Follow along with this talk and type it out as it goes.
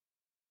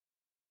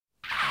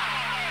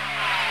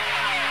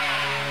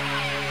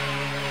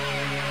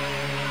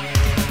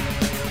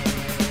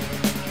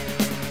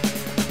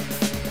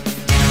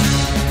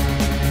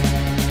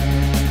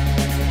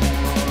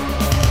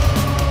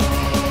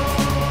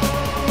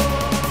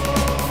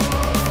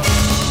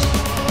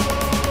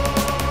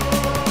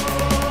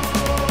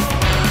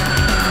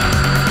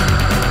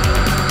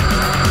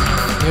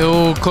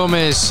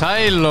komið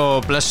sæl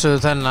og blessuð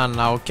þennan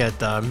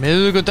ágæta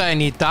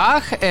miðvikudaginn. Í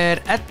dag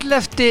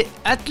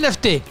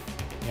 11.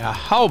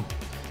 Jáhá,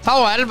 þá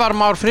Elvar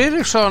Már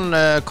Friðriksson,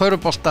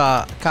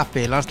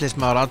 köruboltakappi,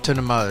 landsliðsmaður,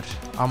 atvinnumaður,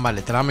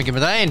 afmæli til hamingju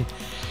með daginn.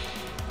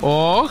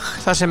 Og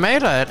það sem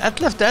meira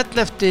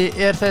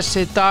 11.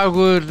 Þessi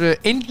dagur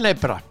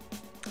innleipra,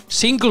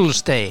 Singles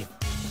Day.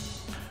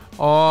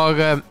 Og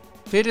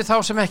fyrir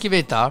þá sem ekki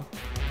vita,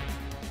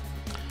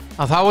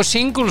 að þá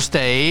Singles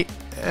Day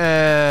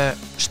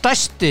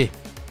stærsti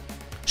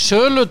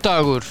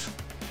söludagur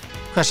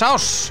hvers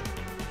árs.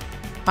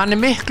 Hann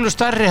miklu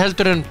stærri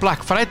heldur en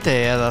Black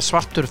Friday eða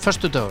svartur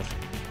föstudagur.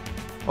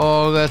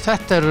 Og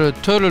þetta eru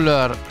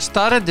tölulegar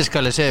staðreyndir,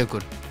 skal ég segja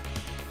ykkur.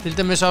 Til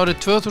dæmis árið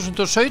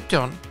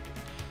 2017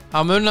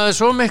 það munaði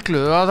svo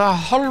miklu að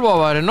það hálfa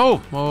væri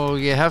nóg,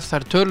 og ég hef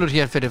þær tölur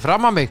hér fyrir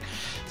fram að mig.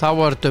 Þá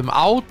var þetta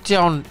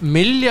 18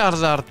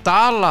 miljardar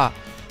dala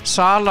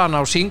salan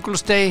á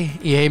Singles Day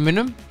í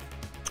heiminum,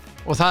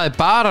 og það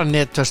bara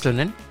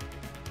netverslunin.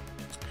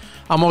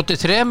 Á móti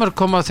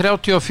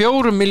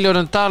 3,34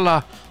 milljörðum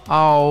dala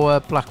á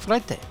Black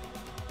Friday.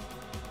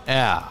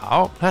 Já,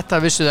 þetta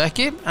vissuðu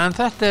ekki, en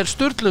þetta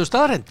sturluð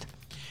staðreynd.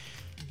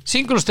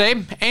 Singles Day,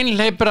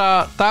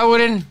 einhleypra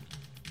dagurinn,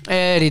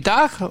 í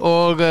dag,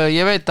 og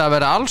ég veit að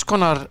vera alls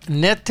konar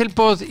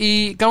nettilboð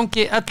í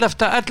gangi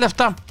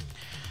 11.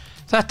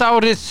 Þetta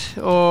árið,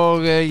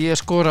 og ég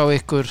skora á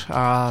ykkur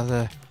að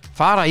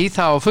fara í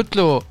það á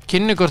fullu og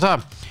kynna ykkur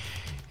það.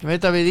 Ég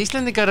veit að við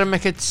Íslendingar erum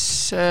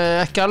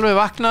ekki alveg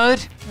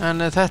vaknaðir, en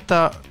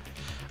þetta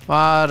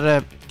var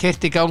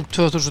keyrt í gang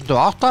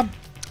 2008,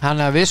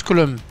 þannig að við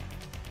skulum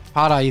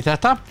fara í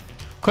þetta.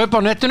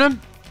 Kaupa á netinu,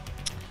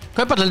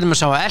 kaupa til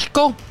dæmis á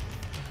Elko,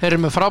 þeir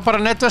eru með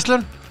frábæra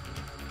netverslun,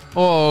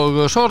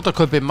 og svo þetta að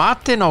kaupa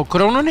matinn á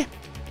Krónunni.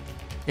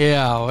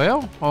 Já,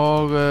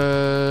 og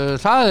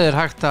það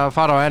hægt að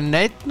fara á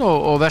N1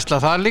 og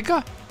versla þar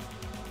líka,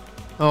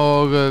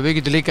 og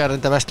við getum líka að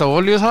reynda að versla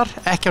olíu þar,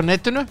 ekki á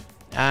netinu,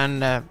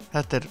 en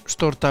þetta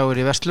stór dagur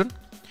í verslun.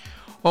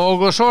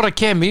 Og svo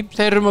Kemi,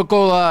 þeir eru með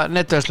góða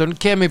netverslun,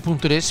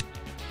 kemi.is.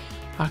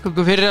 Takk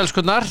ykkur fyrir,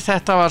 elskunnar,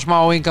 þetta var smá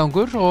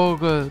inngangur,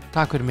 og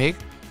takk fyrir mig.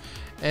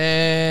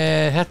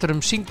 Þetta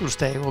Singles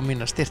Day og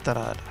mína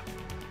styrtaraðara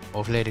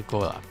og fleiri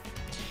góða.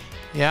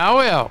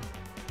 Já,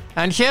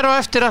 en hér á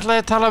eftir ætla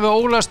ég að tala við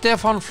Óla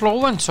Stefán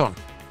Flóventsson,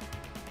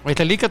 og ég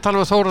ætla líka að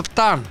tala við Þórald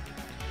Dan.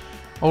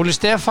 Óli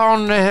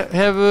Stefán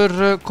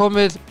hefur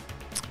komið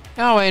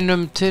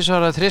einum,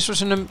 tvisvar eða þrisvar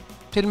sinnum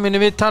til minni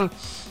viðtal,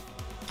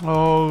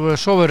 og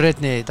svo verður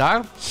einnig í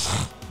dag,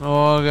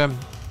 og ég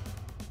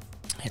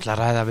ætla að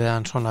ræða við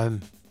hann svona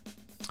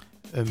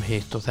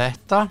hitt og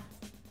þetta,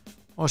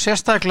 og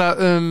sérstaklega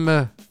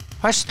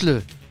færslu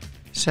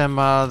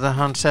sem að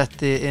hann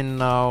setti inn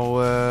á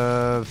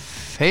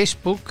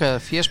Facebook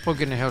eða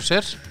Facebookinu hjá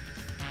sér,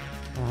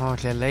 og þá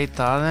ætla ég að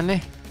leita að henni.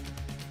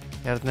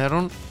 Hérna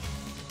hún,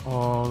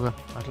 og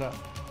ætla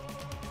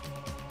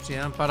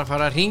síðan bara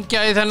fara að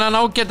hringja í þennan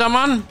ágæta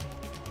mann.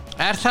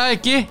 Það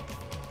ekki?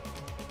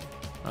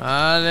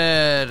 Það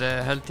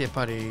held ég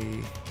bara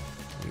í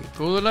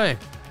góðu lagi.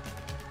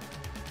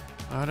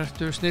 Þar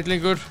ertu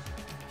snillingur,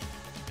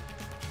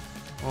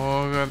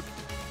 og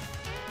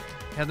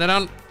hérna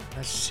hann,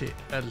 þessi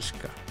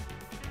elska.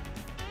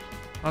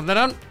 Þarna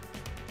hann.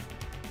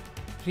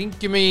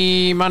 Hringjum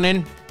í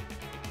manninn,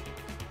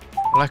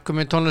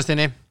 lækkum í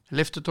tónlistinni,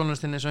 lyftu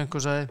tónlistinni, svo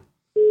einhver sagði.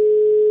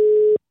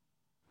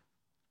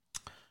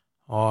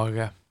 Og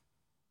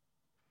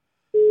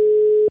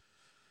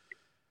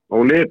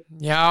Óli.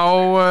 Já,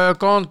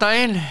 góðan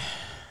daginn.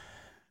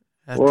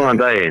 Góðan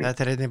daginn.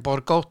 Þetta einnig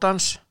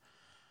Borgóttans.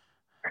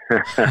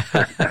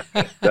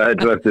 Það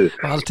tvörtu.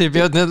 Alltið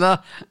Björn hérna.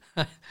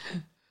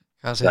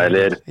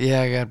 Sælir.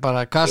 Ég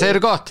bara, hvað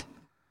segirðu gott?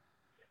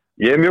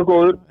 Ég mjög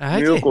góður,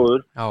 mjög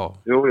góður. Já.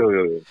 Jú.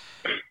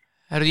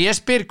 Ég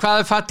spyr,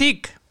 hvað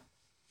fatigue?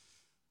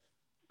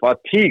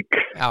 Fatigue?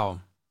 Já.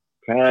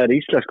 Hvað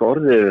íslenska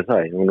orðið við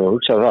það? Ég mun að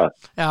hugsa það.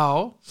 Já.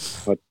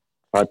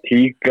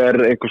 Fatigue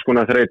einhvers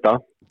konar þreyta,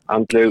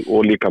 andleg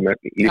og líkamleg,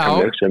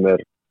 sem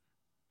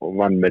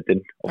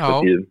vanmetin oft á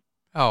tíðum.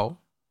 Já.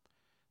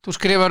 Þú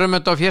skrifar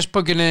þetta á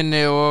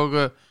Facebookinni, og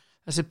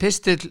þessi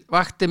pistill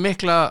vakti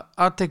mikla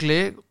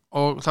athygli,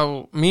 og þá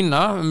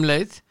mína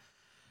leið.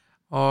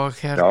 Og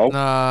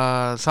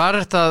þar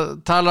að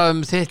tala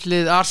þitt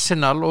lið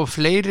Arsenal og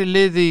fleiri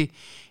lið í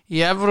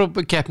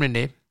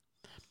Evrópukeppninni.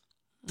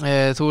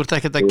 Þú ert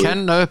ekkert að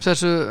kenna upp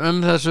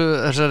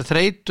þessar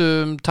þreytu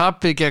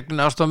tapið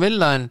gegn Aston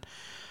Villa, en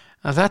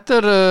þetta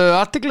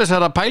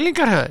athyglisverðar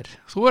pælingar hér.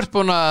 Þú ert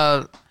búin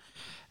að,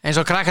 eins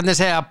og krakkarnir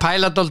segja, að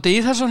pæla dálítið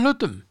í þessum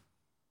hlutum.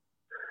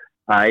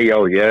 Ég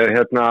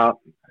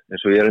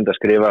eins og ég reyndi að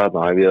skrifa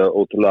hef ég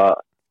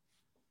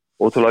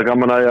ótrúlega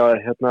gaman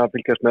að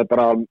fylgjast með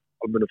bara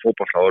almennu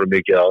fótbolta, það voru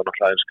mikið á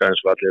náttúrulega enska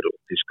eins og allir og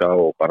þýska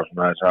og bara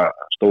svona þessa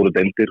stóru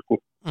deildir sko.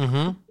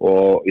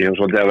 Og ég hef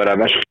svolítið að vera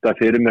að velta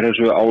fyrir mér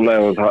þessu álæg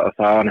og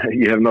það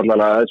ég hef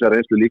náttúrulega þessa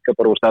reynslu líka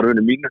bara á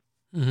starfinu mínu.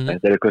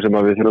 Þetta er eitthvað sem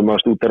við þurfum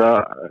að stúdera,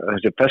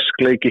 þessi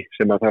ferskleiki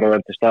sem að þarf að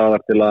vera til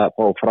staðar til að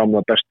fá fram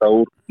það besta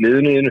úr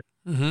liðinu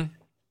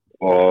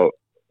og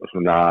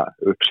svona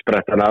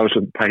uppsprettan af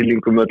þessum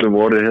pælingum öllum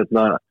voru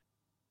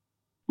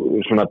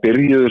svona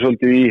byrjuðu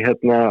svolítið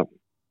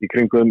í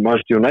kringum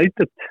Manchester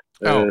United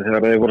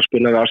þegar þeir voru að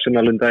spila við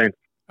Arsenal daginn.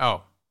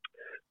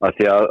 Af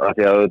því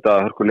að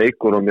þetta hörku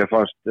leikur og mér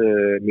fannst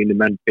mínir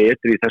menn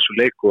betri í þessu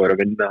leiku og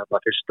að vinna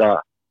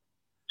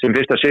sem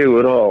fyrsta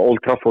sigur á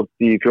Old Trafford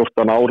í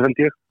 14 ár held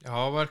ég.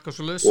 Já, verka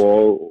svo laus.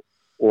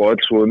 Og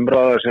öll svo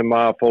umræða sem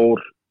að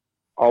fór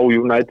á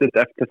United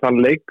eftir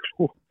þann leik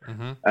sko.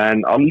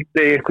 En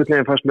aldrei einhvern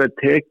veginn fannst mér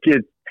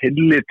tekið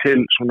tillit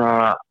til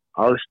svona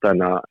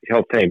aðstæðna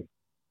hjá þeim.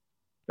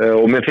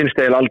 Og mér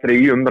finnst það aldrei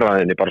í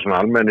umræðinni, bara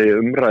svona almenni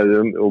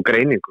umræðum og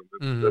greiningum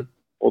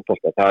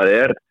fótbolta. Það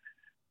er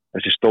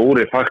þessi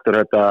stóri faktor,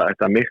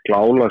 þetta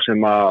mikla álag sem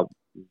að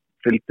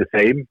fylgdi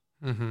þeim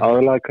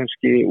aðalega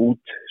kannski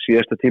út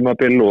síðasta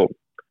tímabil og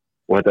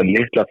þetta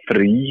litla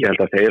frí, ég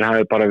held að þeir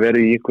hafi bara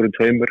verið í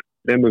einhverjum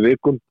 2-3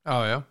 vikum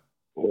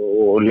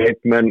og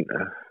leikmenn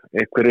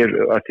einhverjir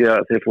að því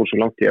að þeir fóru svo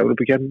langt í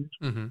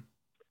Evrópukeppninni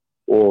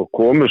og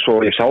komu svo,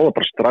 ég sá það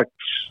bara strax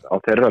á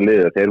þeirra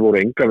liði, þeir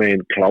voru enga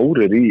veginn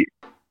klárir í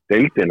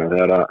deildina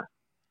þegar að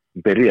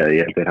byrjaði,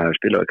 ég held að þeir hafi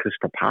spilað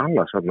Crystal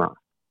Palace þarna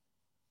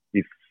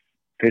í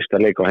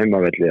fyrsta leik á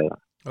heimavelli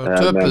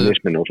með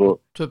misminu og svo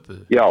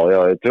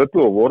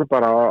töpuðu og voru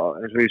bara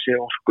eins og ég sé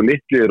orku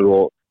litlir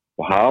og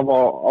hafa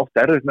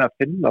átt erfitt með að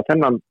finna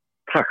þennan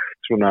takt,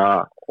 svona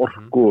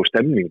orku og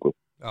stemningu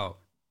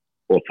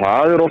og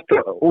það er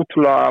ofta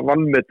ótrúlega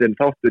vanmetin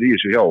þáttur í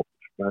þessu hjá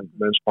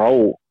menn spá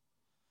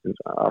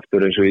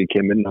aftur eins og ég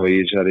kem inn á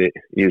í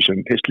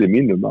þessum pistli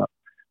mínum að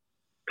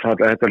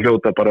þetta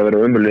hljóta bara að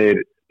vera ömulegir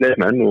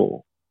leikmenn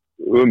og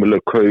ömuleg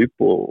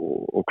kaup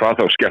og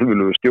hvað þá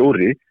skelfilegu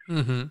stjóri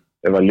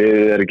ef að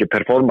liðið er ekki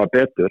performa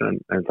betur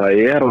en það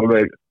er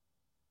alveg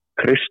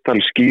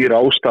kristalskýr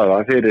ástæða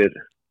fyrir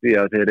því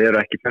að þeir eru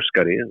ekki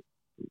ferskari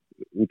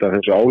út af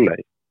þessu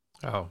álagi.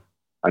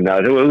 Þannig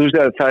að þú veist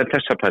að það er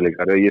þessar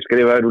pælingar. Ég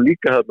skrifaði nú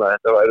líka þarna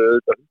þetta væri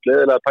auðvitað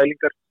gleðilega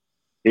pælingar.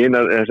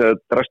 Þessar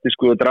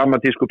drastísku og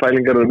dramatísku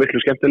pælingar eru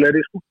miklu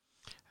skemmtilegri sko.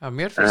 Já,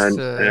 mér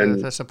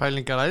finnst þessar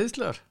pælingar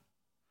æðislegar.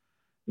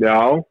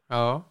 Já,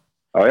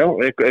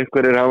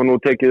 einhverjir hafa nú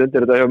tekið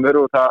undir þetta hjá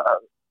mér og það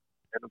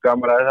er nú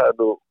gaman að það er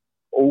nú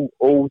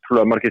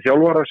ótrúlega margir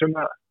þjálfarar sem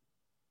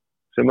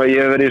að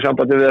ég hef verið í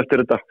sambandi við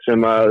eftir þetta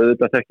sem að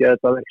auðvitað þekkja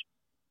þetta vel.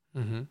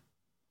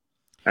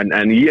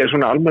 En ég er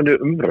svona almennu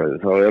umræðu,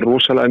 þá er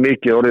rosalega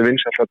mikið orðið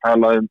vinsælt að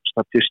tala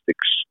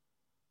statistics.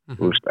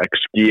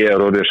 XG er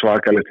orðið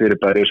svakalegt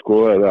fyrirbæri sko,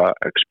 eða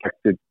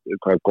expected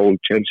goal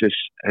chances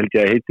held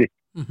ég að heiti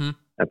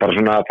en bara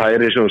svona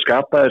færi sem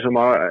skapaði sem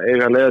að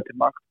eiga að leiða til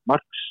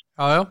marks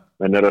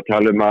menn er að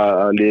tala um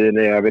að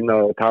liðin eiga að vinna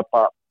og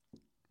tapa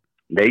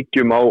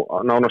leikjum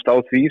nánast á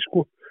því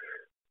sko.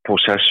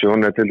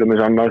 Possession er til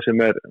dæmis annað sem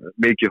er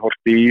mikið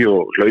hort í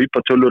og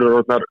hlaupatölur er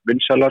orðnar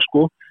vinsælar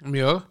sko.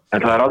 En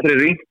það er aldrei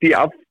rýnt í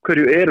af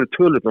hverju eru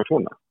tölurnar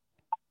svona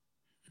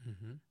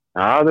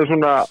það er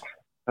svona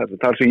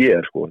það er sem ég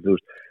er sko, þú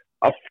veist,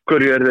 af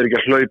hverju er þeir ekki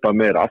að hlaupa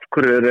meira, af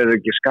hverju er þeir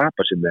ekki að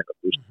skapa sér meira,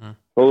 þú veist,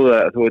 þó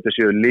þetta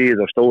séu lið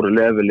á stóru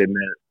leveli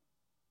með,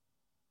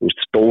 þú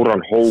veist,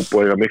 stóran hóp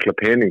og eiga mikla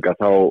peninga,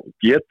 þá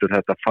getur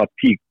þetta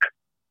fatík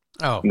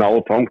náð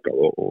þangað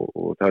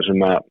og það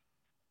sem að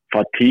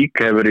fatík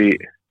hefur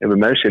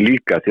með sér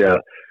líka, því að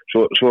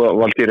svo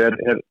Valtýr er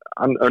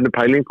önnur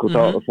pæling og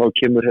þá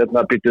kemur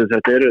býtuð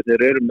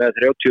þeir eru með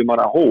 30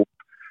 manna hóp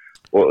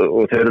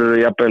og þeir eru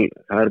jafnvel,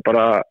 það er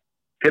bara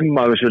 5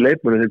 af þessu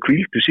leikmönnum þeir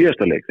hvíldu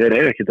síðasta leik, þeir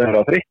eru ekki það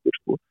að þreyttur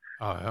sko.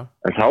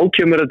 En þá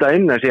kemur þetta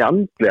inn þessi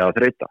andlega að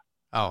þreyta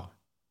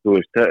þú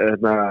veist,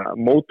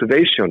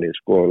 motivationi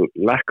sko,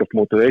 lack of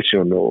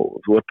motivation og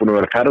þú ert búin að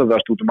vera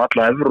ferðast út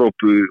alla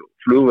Evrópu,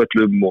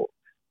 flugvöllum og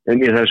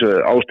inn í þessu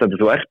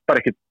ástandi, þú ert bara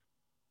ekki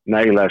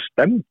nægilega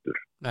stemdur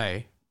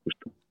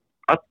veist,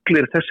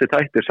 allir þessi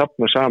þættir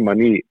safna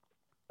saman í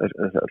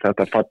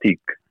þetta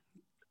fatík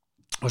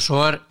og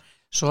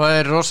svo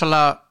er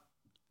rosalega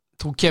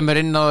þú kemur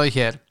inn á það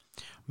hér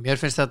mér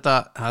finnst þetta,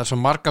 það er svo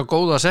marga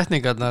góða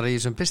setningarnar í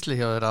þessum pistli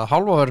hjá þér að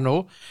hálfa verið nú,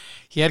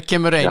 hér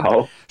kemur einn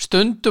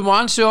stundum og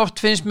ansi oft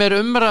finnst mér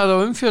umræða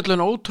og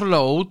umfjöllun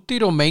ótrúlega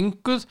ódýr og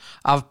menguð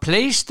af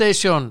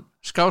PlayStation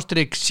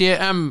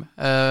CM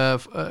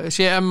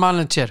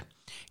manager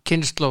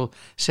kynslóð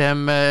sem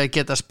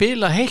geta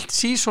spila heilt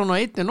sísón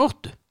á einni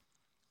nóttu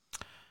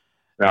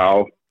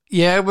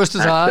ég veistu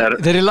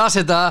það, þegar ég las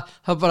þetta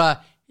þá bara,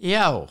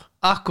 já,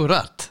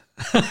 akkurat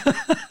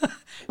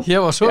ég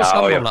var svo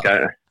sammála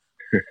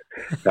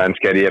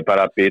kannski er ég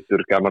bara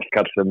bitur gamall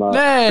kall sem að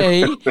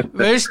nei,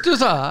 veistu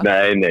það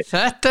nei.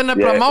 Þetta er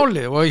nefnilega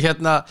málið og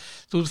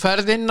þú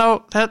ferð inn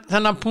á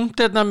þennan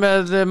punkt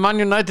með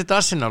Man United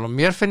Arsenal og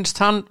mér finnst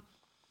hann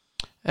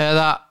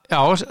eða, já,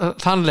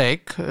 þann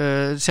leik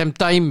sem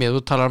dæmi,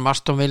 þú talar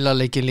Aston Villa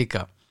leikin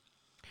líka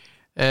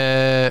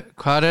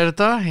hvað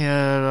þetta?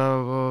 Ég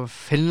að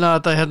finna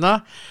þetta hérna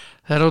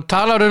þegar þú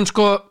talar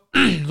sko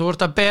þú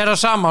ert að bera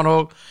saman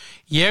og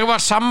ég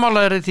var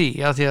sammálaður í því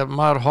því að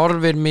maður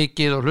horfir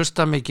mikið og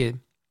hlustar mikið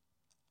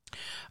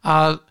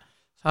að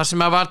það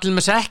sem að var til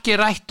dæmis ekki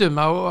rætt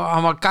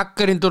hann var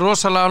gagnrýndur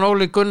rosalega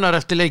Óli Gunnar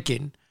eftir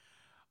leikinn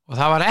og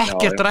það var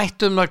ekkert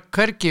rætt það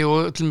hvergi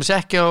og til dæmis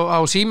ekki á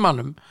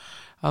símanum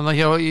þannig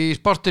í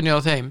sportinu á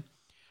þeim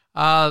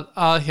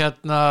að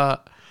hérna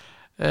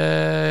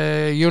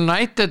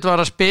United var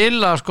að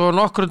spila sko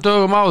nokkrum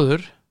dögum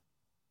áður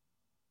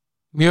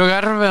mjög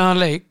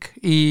erfiðan leik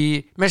í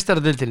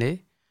meistaradeildinni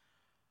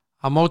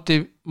á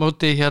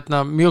móti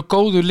hérna mjög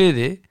góðu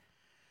liði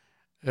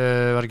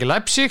var ekki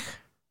Leipzig?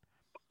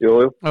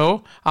 Jú.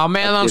 Á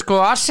meðan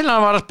sko Arsenal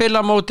var að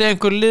spila móti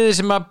einhver liði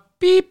sem að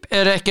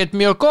ekkert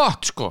mjög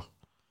gott sko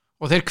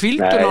og þeir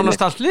hvíldu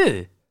nánast allt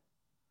liði.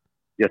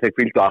 Já, þeir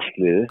hvíldu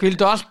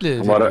allt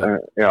liði.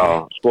 Já,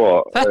 sko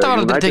þetta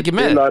var þetta tekið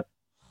með.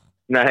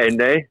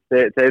 Nei,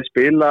 þeir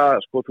spila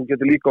sko, þú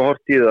getur líka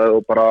hort í það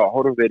og bara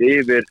horfir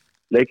yfir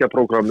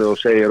leikjaprógrammið og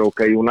segir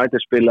ok, United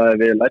spilaði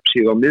við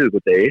Leipzig á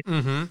miðvikudegi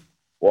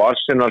og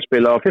Arsenal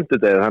spilaði á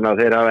fimmtudegi þannig að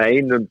þeir hafa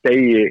einum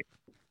degi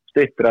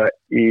styttra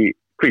í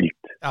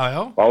hvíld.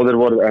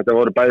 Þetta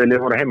voru bæði lið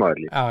voru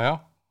heimavelli.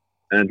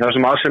 En það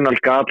sem Arsenal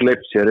gat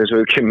Leipzig eins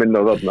og við kemum inn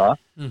á þarna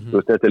þú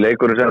veist, þetta er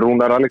leikurinn sem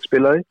Rúnar Alex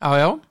spilaði.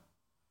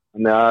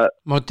 Þannig að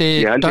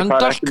ég held ég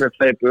fara ekki með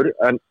fleipur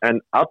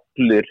en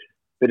allir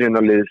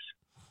byrjunarliðs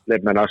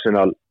leikmenn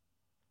Arsenal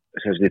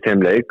sem í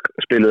þeim leik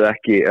spiluðu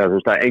ekki, eða þú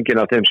veist að enginn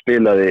af þeim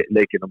spilaði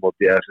leikinn á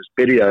móti, eða sem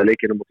byrjaði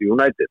leikinn á móti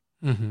United.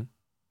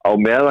 Á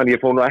meðan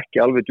ég fór nú ekki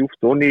alveg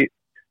djúpt onni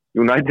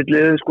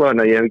United-liðið sko,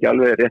 þannig að ég hef ekki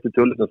alveg rétti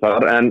tölurnar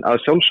þar, en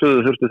að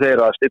sjálfsögðu þurftu þeir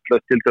að stilla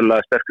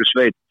tiltölulega sterkur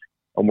sveit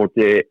á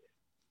móti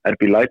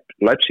RB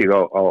Leipzig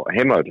á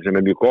heimavelli sem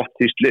er mjög gott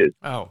þýst lið.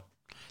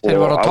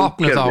 Þeir voru á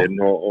toppnum þá.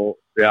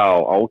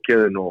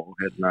 Ákveðin og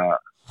hérna,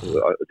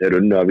 þeir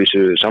unnu að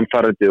vísu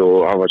samfærandi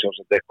og hafa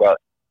sjálfsagt eitthvað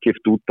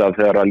kipt út af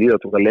þegar að líða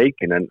tóka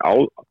leikin, en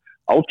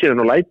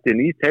átíðin og lætin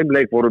í þeim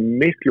leik voru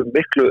miklu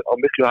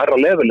herra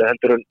leveli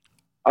heldur en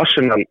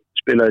Arsenal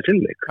spilaði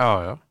sinn leik.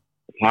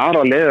 Þar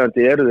að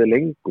leiðandi eru þeir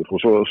lengur og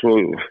svo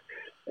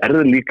er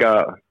þeir líka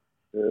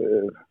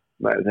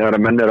þegar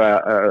að menn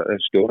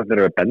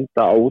stjórnir að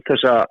benda á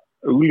þessa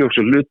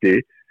augljósu hluti,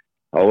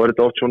 þá er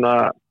þetta oft svona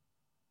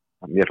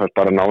mér fannst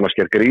bara nánast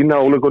grína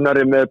Óli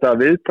Gunnari með þetta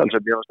viðtal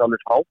sem ég fannst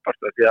alveg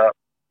frábært því að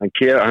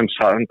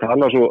hann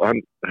talar svo,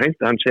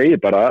 hann segir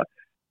bara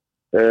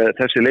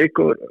þessi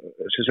leikur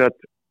sem sagt,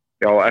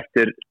 já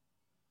eftir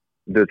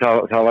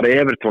það var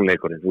Everton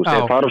leikurinn, þú veist,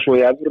 þeir fara svo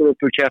í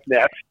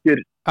Evrópukeppni eftir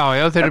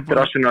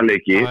Arsenal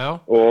leiki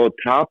og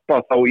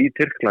tapa þá í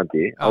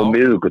Tyrklandi á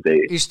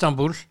miðvikudegi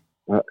Istanbul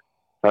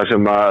þar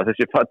sem að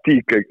þessi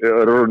fatík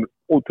er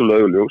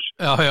ótrúlega augljós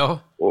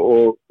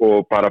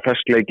og bara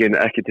festleikin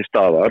ekki til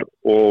staðar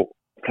og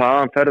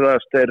þaðan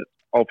ferðast þeir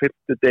á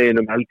 5.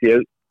 deginum held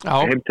ég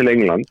heim til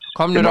England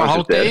komnir á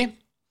hádegi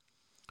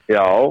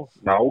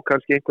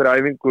kannski einhver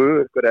æfingu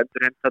einhver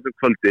endurheimtatum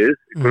kvöldið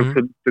einhver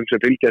fundum sem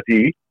fylgja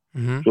því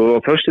svo á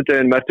 1.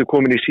 degin ertu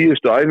komin í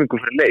síðustu æfingu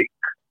fyrir leik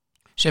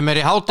sem er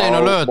í hádegin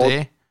á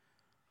laugardegi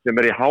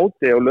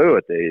á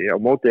laugardegi á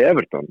móti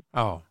Everton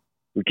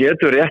þú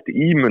getur rétt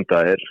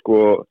ímyndaðir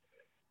sko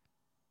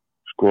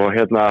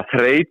hérna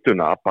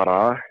þreytuna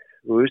bara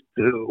þú veist,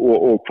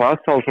 og hvað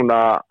þá svona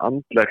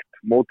andlegt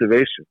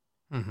motivation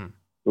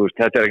þú veist,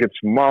 þetta er ekkert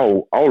smá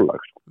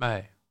álag sko.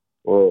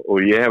 og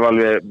ég hef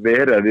alveg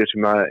verið að við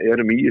sem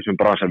erum í þessum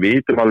bransa, við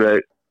vitum alveg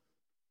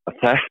að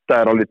þetta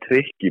er alveg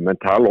trikki,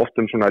 menn tala oft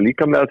svona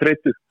líkamlega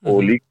þreytu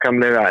og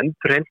líkamlega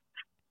endurheimt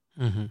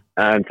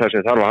en það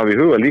sem þarf að hafa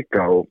í huga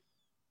líka og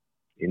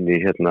inn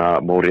í hérna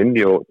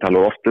Mourinho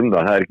tala oft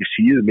það er ekki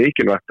síður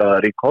mikilvægt að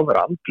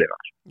recovera andlega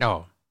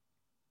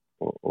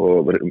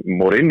og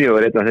Mourinho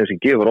er einn af þeim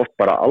sem gefur oft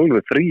bara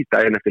alveg frí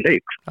daginn eftir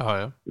leik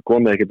við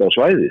komum ekkert á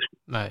svæði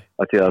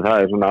að því að það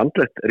er svona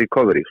andlegt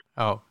recovery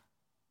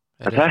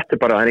en þetta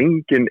er bara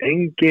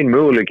engin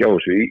möguleik á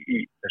þessu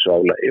í þessu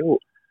álagi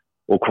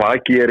og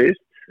hvað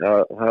gerist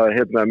það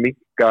hérna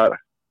minkar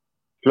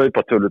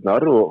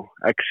hlaupatölurnar og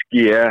XG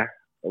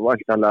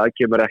vantanlega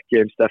kemur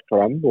ekki einn sterkt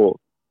fram og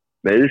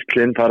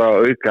meðslinn fara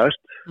að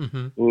aukast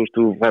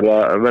þú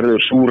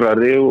verður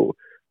súrari og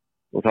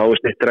þá er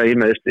styttra í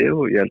meðsli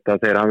og ég held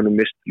að þeir hafa nú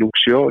mist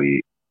Luxio í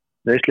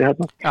meðsli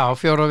hérna.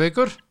 4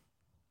 vikur.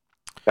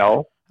 Já.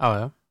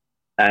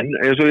 En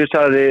eins og ég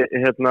sagði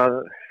hérna,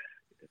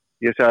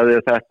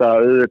 þetta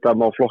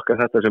auðvitað má flokka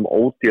þetta sem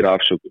ódýra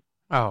afsökun.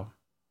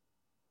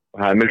 Og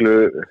það er miklu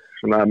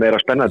svona meira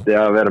spennandi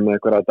að vera með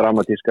einhverja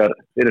dramatískar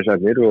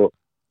fyrirsagnir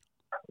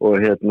og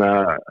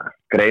hérna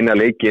greina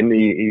leikinn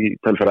í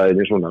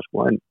tölfræðinni svona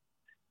sko. En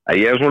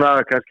ég er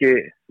svona kannski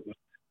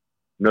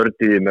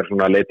nördiði mér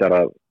svona leitar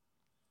að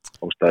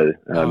ástæði,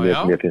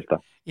 mér finnst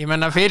það. Ég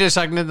menna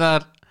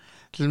fyrirsagnirnar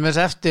til og með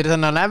eftir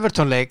þennan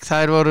Everton leik,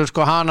 þær voru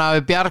sko hana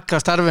við bjarga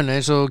starfinu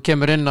eins og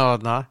kemur inn á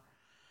þarna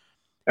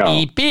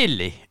í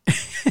bili.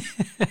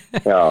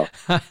 Já.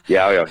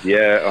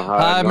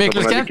 Það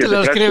miklu skemmtilega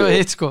að skrifa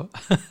hitt, sko.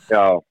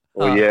 Já,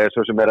 og ég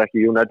svo sem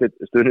ekki United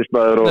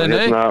stuðningsmaður og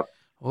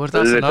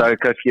auðvitað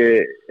kannski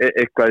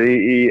eitthvað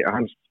í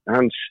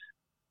hans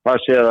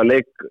fasi eða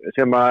leik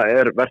sem að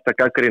verðt að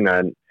gagnrýna,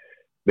 en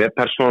mér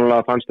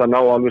persónulega fannst að ná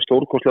alveg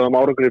stórkostlegum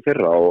árangri í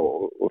fyrra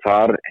og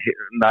þar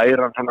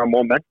næra hann að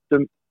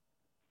momentum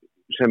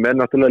sem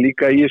náttúrulega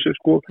líka í þessu,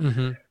 sko.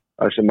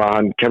 Það sem að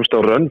hann kemst á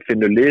rönn,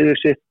 finnur liðið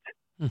sitt,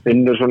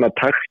 finnur svona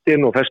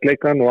taktin og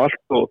festleikan og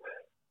allt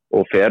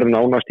og fer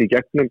nánast í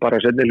gegnum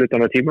bara seinni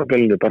hlutan af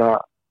tímabilinu bara á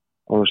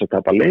þess að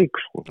tapa leik,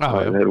 sko.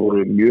 Þeir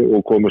voru mjög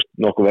og komust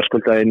nokkuð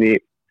verðskulda inn í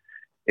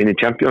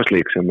Champions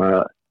League sem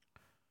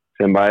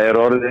að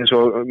orðið eins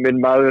og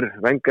minn maður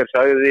Wenger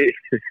sagði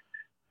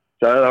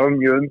það var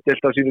mjög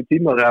umdeilt á sínu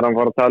tíma þegar hann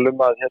var að tala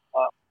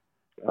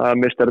að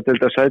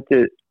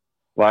meistaradeildarsætið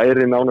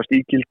væri nánast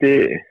ígildi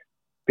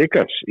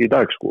byggjars í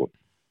dag, sko.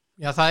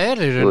 Já, það í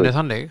rauninni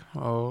þannig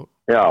og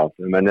já,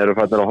 menn eru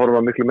fannir að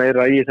horfa miklu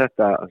meira í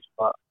þetta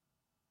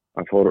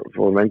að fór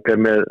Wenger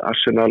með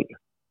Arsenal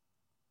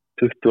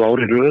 20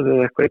 ári röð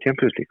eða eitthvað í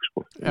Champions League, sko.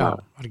 Já,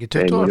 var ekki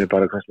 20 ár? Það er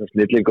bara hvernig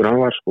snillingur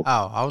hann var, sko. Já,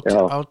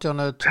 18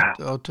 eða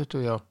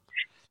 20, já.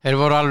 Þeir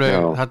voru alveg,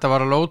 þetta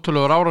var alveg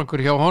ótrúlegur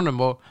árangur hjá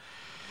honum og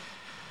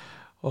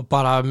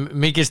bara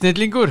mikið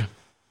snillingur.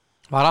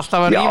 Var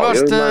alltaf að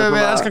rífast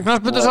við enska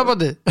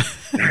knattspyrnusambandið.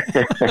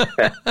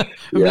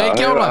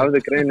 Leikjála. Já, það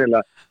er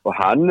greinilega. Og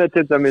hann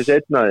til dæmis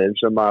einn af þeim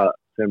sem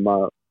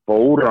að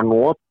fór að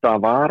nota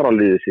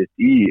varaliðið sitt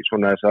í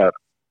svona þessar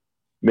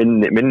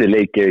minni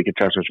leiki, ekki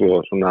það sem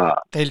svona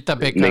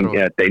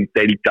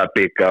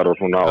deildabikar og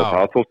svona, og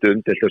það þótti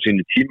umdeilt á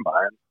sínu tíma,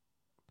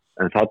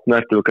 en þarna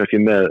ertu við kannski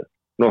með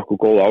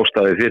nokkuð góð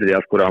ástæði fyrir því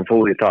af hverju hann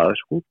fór í það,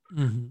 sko.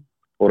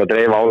 Fór að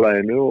dreifa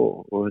álæginu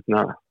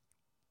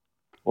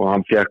og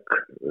hann fekk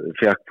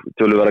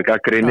töluvera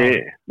gagnrýni.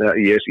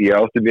 Ég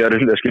átti mér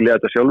að skilja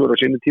þetta sjálfur á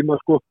sínu tíma,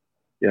 sko.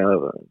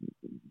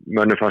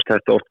 Mönnum fannst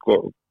þetta oft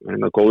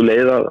góð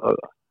leið að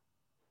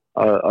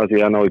því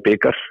að ná í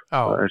bikar.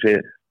 Þessi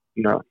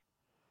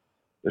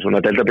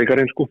svona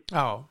deildabikkarinn, sko.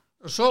 Já,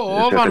 og svo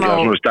ofan á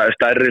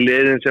stærri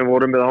liðin sem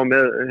voru með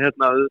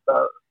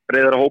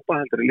breiðara hópa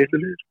heldur í litlu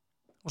liðin.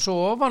 Og svo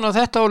ofan á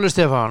þetta, Óli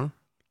Stefán,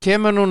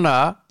 kemur núna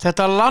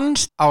þetta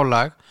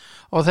landsálag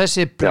og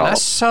þessi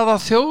blessaða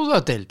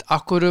þjóðadeild.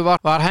 Akkur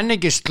var henni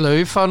ekki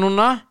slaufa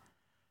núna?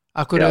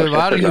 Akkur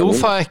var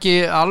Júfa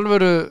ekki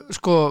alvöru,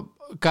 sko,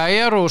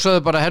 gæjar og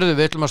sögðu bara, herðu,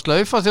 við ætlum að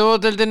slaufa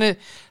þjóðadeildinni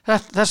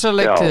þessa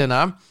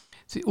leiktíðina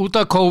út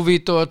af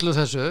COVID og öllu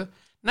þessu.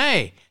 Nei,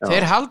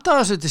 þeir halda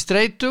þessu til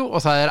streitu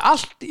og það er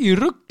allt í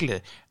rugli.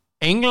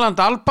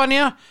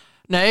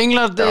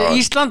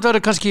 Ísland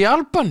verður kannski í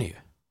Albaníu.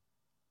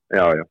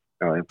 Já.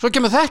 Svo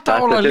kemur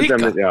þetta álag líka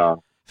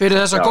fyrir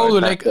þessa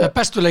góðu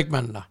bestu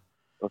leikmennina.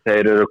 Og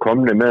þeir eru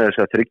komni með þess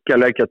að 3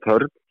 leikja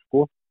törn, sko.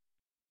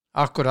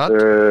 Akkurat.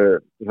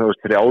 Það var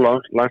 3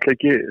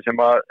 landsleiki sem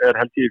er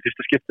held í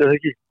fyrsta skipti eða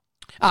ekki.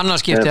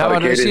 Annars skipti, það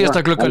var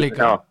síðasta glugga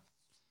líka.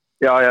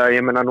 Já,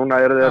 ég meina núna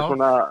eru þeir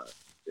svona,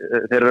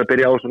 þeir eru að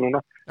byrja á þessu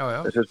núna.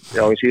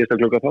 Já, í síðasta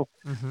glugga þá.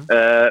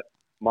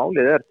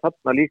 Málið er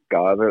þarna líka,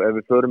 ef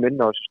við förum inn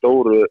á þessu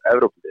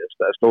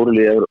stóru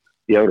lið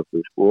í Evrópu,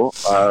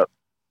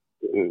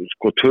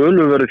 sko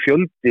töluverður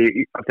fjöldi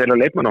af þeirra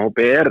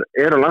leikmannahópi er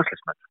á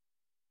landsleikmenn.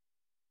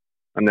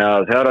 Þannig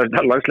að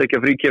þegar landsleikja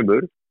frí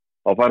kemur,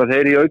 þá fara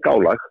þeir í auka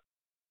álag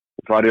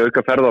og fara í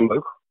auka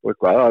ferðalög og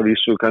eitthvað, að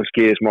vísu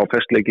kannski smá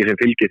festleiki sem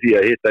fylgir því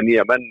að hitta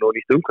nýja menn og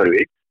nýtt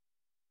umhverfi.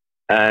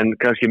 En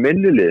kannski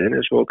minni liðin,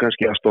 eins og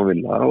kannski Aston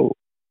Villa og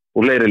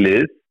fleiri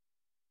lið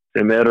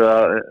sem eru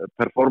að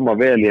performa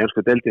vel í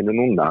ensku deildinu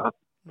núna,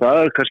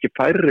 það er kannski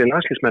færri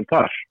landsliðsmenn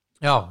þar.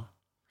 Já.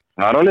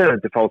 Það er alveg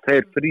að fá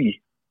þeir frí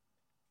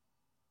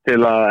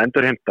til að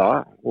endurheimta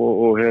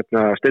og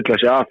stilla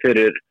sig af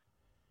fyrir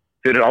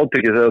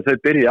átökið þegar þau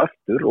byrja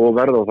aftur og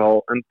verða þá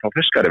enda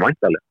fiskari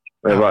væntanlega.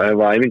 Ef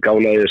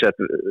æfingálega er sett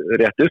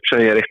rétt upp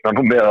sem ég reikna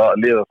nú með að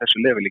liða þessu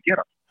leveli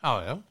gera.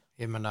 Já.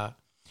 Ég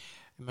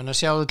meina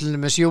sjáðu til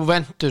með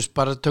Juventus,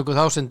 bara tökum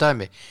þá sem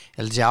dæmi. Ég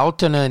held að sé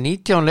 18 eða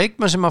 19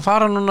 leikmenn sem að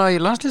fara núna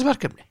í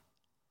landsliðsverkefni.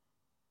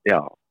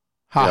 Já.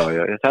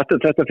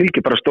 Þetta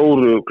fylgir bara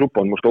stóru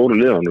klúbbanum og stóru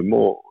liðanum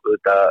og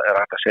þetta er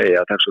hægt að segja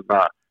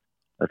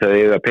að þau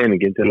eiga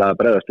peningin til að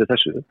bregðast til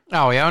þessu.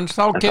 Já, en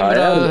þá kemur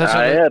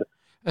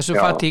þessu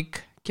fatík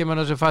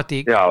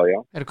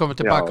er komið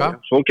tilbaka.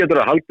 Já. Svo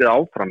getur það haldið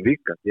áfram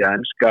líka því að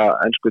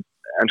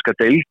enska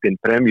deildin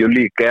Premier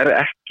League er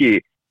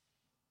ekki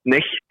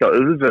neitt að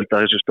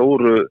auðvelda þessu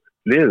stóru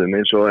liðum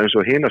eins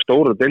og hina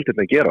stóru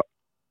deildin að gera.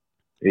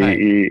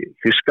 Í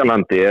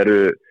Þýskalandi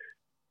eru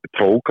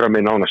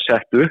prógramin án að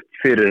setja upp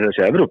fyrir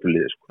þessi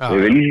Evrópulið, sko. Þau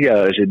vilja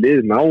að þessi lið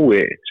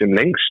nái sem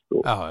lengst og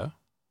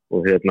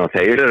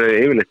þeir eru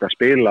yfirleitt að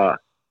spila,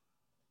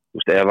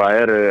 ef það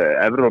er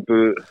Evrópu,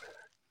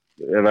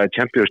 ef það er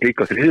Champions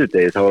League á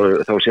þriðjudegi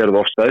þá sér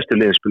það oft stæðstu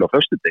liðin spila á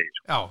föstudegi,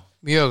 sko. Já,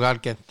 mjög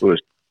algengt.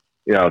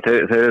 Já,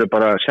 þeir eru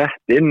bara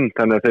sett inn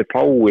þannig að þeir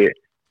fái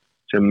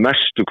sem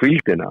mestu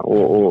hvíldina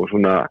og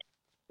svona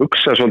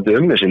hugsa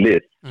svolítið þessi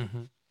lið.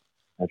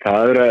 En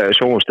það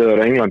sjónvarpsstöðvar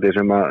á Englandi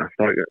sem að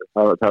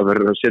það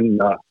verður að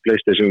sinna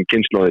PlayStation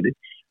kynslóðinni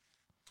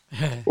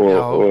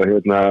og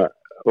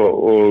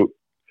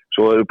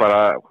svo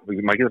bara,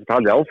 maður getur að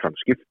tala áfram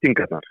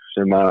skiptingarnar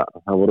sem að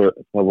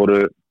það voru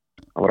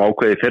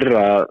ákveðið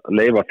fyrra að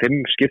leyfa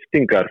 5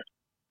 skiptingar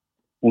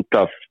út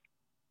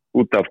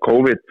af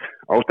COVID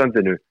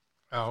ástandinu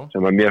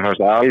sem að mér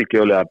fannst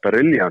algjörlega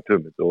brilliant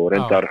hugmynd og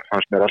reyndar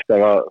fannst mér alltaf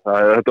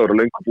að þetta voru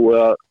löngu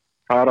búið að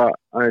fara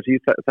aðeins í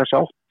þess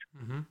átt.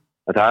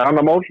 Það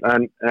annar mál,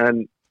 en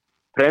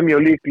Premier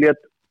League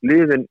lét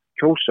liðin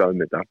kjósa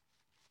þetta.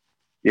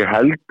 Ég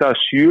held að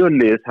 7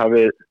 lið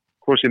hafi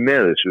kosið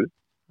með þessu.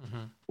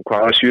 Og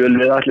hvaða 7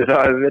 lið allir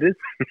það hefur verið?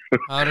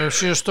 Það eru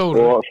 7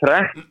 stóru. Og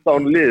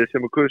 13 lið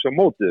sem er kosið á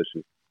móti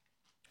þessu.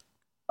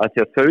 Að því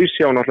að þau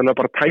sjá náttúrulega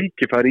bara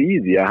tækifæri í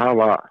því að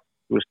hafa,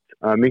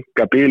 að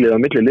minnka bilið á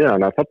milli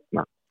liðana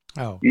þarna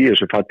í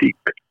þessu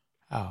fatík.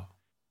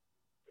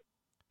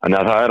 Þannig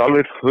að það er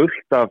alveg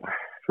fullt af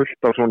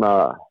svona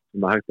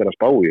sem að hægt að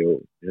spá í og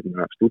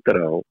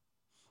stúdera og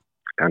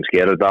kannski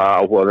þetta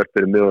áhugavert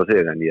fyrir mig og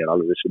þig en ég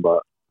alveg vissum að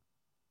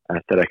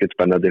þetta ekkert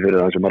spennandi fyrir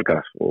það sem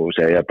margar og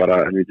segja bara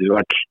lítið svo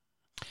all.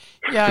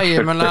 Já,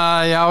 ég menna,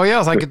 já,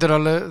 það getur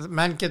alveg,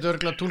 menn getur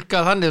örgulega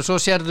túlkað þannig og svo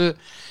sérðu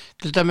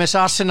til dæmis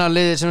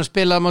Arsenal-liðið sem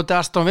spilaði móti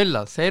Aston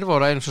Villa, þeir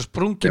voru eins og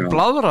sprungin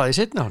bláðrað í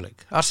seinni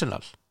hálfleik,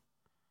 Arsenal.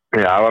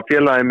 Já, það var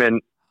félagi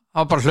minn. Það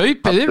var bara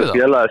hlaupið yfir það.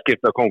 Félagi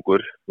skipta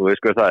kongur, þú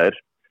veist hvað það er.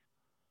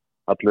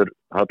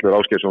 Hallur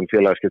Ásgeirsson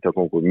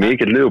félagaskiptakongur,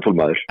 mikill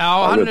Liverpool-maður. Já,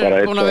 hann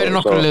er búin að vera í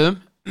nokkrum liðum.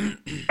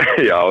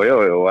 Já,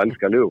 og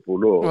elskar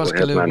Liverpool og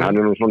hann er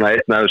nú svona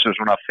einn af þessum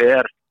svona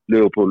fair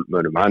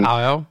Liverpool-mönnum. Hann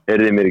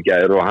heyrði mér í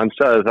gær og hann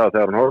sagði það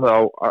þegar hann horfði á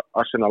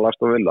Arsenal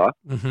Aston Villa,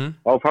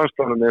 þá fannst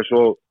hann eins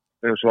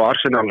og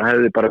Arsenal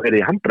hefði bara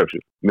verið í handbremsu.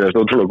 Mér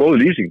finnst ótrúlega góð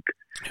lýsing.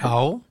 Já.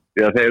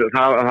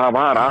 Það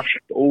var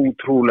allt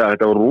ótrúlega,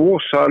 þetta var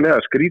rosalega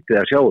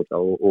skrítið að sjá þetta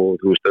og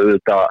þú veist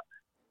auðvitað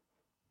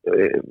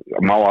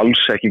má alls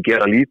ekki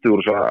gera lítið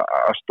úr svo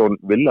Aston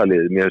Villa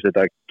lið, mér finnst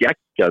þetta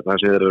geggjað það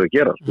sem þeir eru að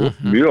gera,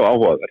 mjög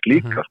áhugavert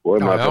líka, ef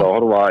maður er að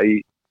horfa í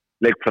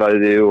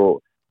leikfræði og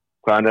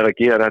hvað hann er að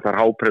gera þetta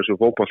hápressu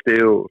fótbolti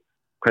og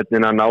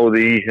hvernig hann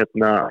náði í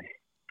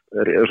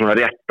svona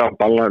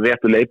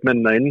réttu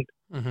leikmennina inn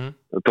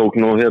tók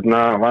nú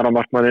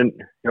varamarkmanninn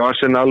hjá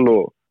Arsenal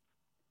og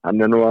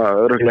hann er nú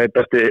örugglega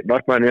besti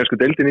markmaðurinn í ensku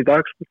deildinni í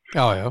dag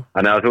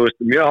þannig að þú veist,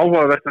 mjög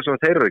áhugavert það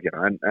sem þeir eru að gera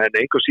en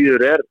einhver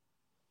síður er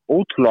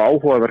ótrúlega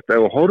áhugavert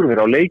ef þú horfir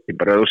á leikin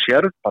bara ef þú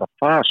sérð bara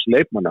fas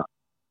leikmanna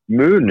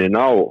munin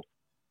á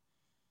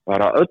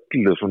bara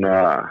öllu svona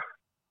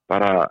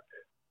bara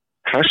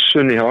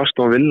pressunni hjá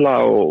Aston Villa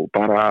og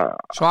bara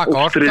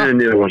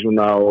óstriðinni og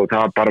svona og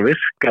það bara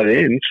virkaði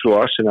eins og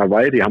Arsenal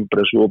væri í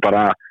handbremsu og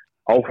bara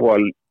áhuga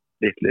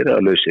litlir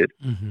eða lausir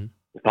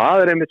og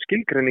það er einmitt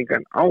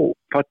skilgreiningan á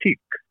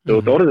fatík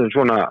þegar þú orðin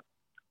svona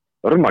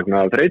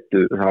örmagnaða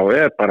þreytu þá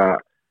er bara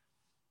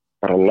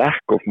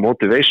lack of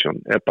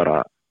motivation er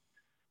bara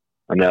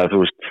þannig að þú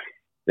veist,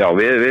 já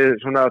við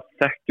svona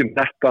þekkjum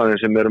þetta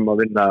sem erum að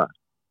vinna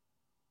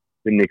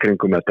í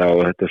kringum þetta og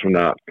þetta er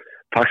svona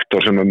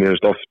faktor sem að mér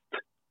finnst oft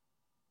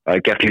að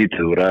er gert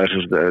lítið úr, það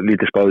er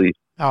lítið spáð í.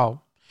 Já,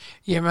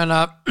 ég meina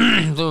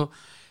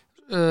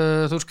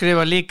þú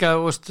skrifa líka,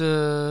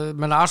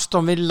 meina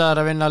Aston Villa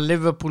er að vinna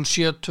Liverpool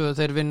 7-2,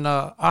 þeir vinna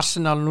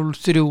Arsenal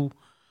 0-3,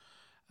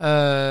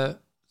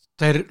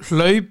 þeir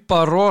hlaupa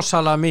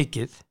rosalega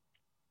mikið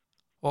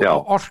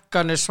og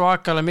orkan er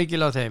svakalega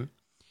mikil á þeim.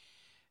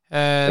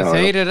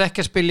 Þeir eru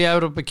ekki að spila í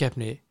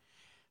Evrópukeppni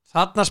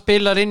þarna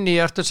spilar inn í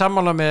ertu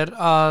sammála mér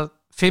að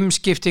 5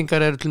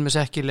 skiptingar eru til og með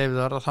ekki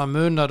leyfðar og það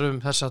munar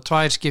þessa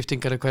 2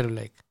 skiptingar í hverju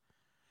leik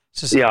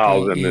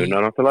það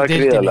munar náttúrulega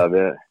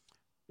gríðarlega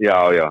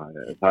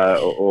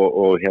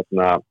og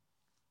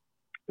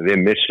við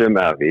missum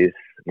við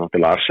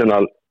náttúrulega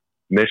Arsenal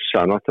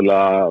missa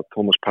náttúrulega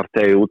Thomas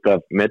Partey út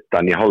af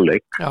middan í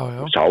hálfleik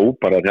sá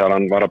bara þegar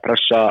hann var að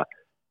pressa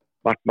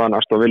markmann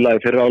Aston Villa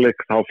í fyrra áleik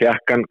þá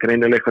fékk hann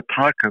greinilega eitthvað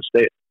tak hann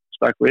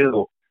stakk við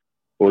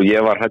og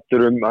ég var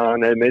hræddur að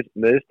hann hefði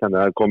meðist þannig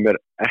að það kom mér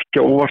ekki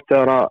óvart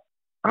þegar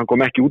hann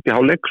kom ekki út í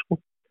hálfleik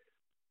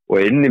og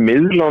inn í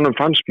miðlánum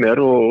fannst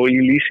mér og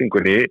í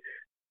lýsingunni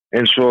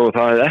eins og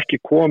það hefði ekki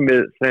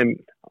komið þeim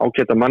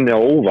ágæta manni á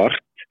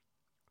óvart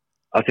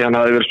að því hann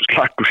hefði verið svo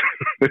slakkur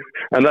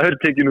en það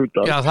hefði tekin út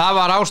af Já, það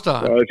var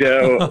ástæðan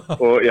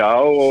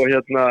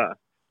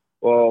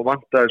og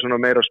vantaði svona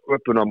meira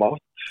sköpun á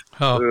mátt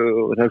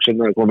og þess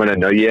vegna kom hann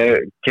inn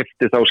ég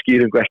keypti þá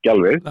skýringu ekki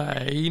alveg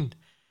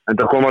en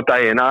það kom á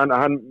daginn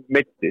hann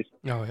meiddist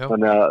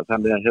þannig að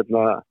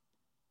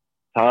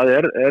það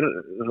er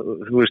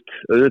þú veist,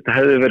 auðvitað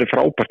hefði verið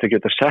frábært að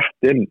geta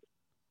sett inn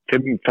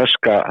 5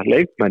 ferska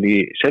leikmenn í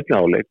seinni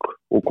hálfleik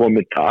og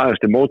komið aðeins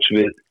til móts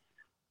við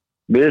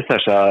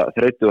þessa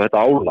þreytu og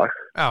þetta álag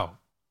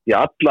því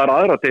allar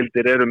aðra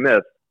deildir eru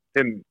með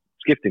 5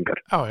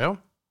 skiptingar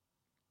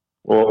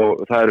og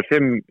það eru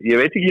 5 ég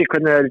veit ekki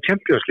hvernig það er í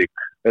Champions League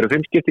eru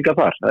 5 skiptingar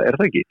þar, er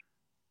það ekki?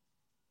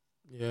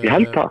 Ég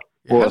held það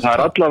og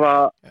það allavega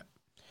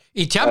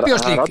í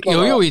Champions League,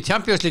 jú, í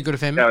Champions League eru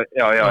 5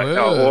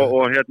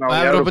 og hérna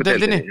á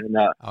Evrópudeildinni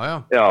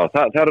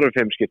það eru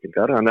 5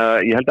 skiptingar, þannig að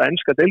ég held að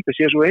enska deildi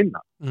sé svo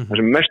eina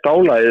það sem mest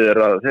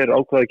álagið að þeir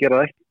ákvaða að gera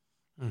það ekki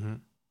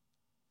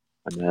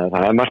þannig að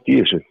það margt í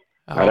þessu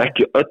það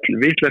ekki öll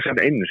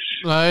vitleysan eins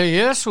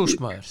Jesús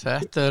maður,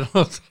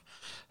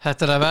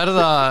 þetta að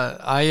verða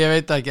ég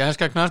veit ekki,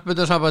 enska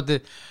knattspyrnusambandi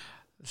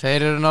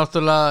þeir eru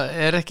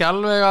náttúrulega ekki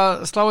alveg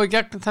að slá í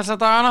gegn þessa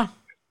dagana.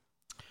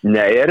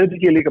 Nei, þetta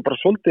ekki líka bara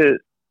svolítið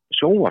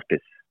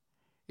sjónvarpið?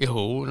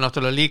 Jú,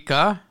 náttúrulega líka.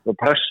 Og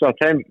pressa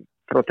þeim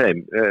frá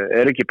þeim.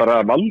 Ekki bara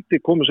valdi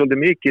komið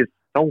svolítið mikið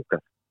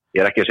þangað?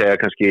 Ég ekki að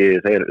segja kannski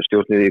þeir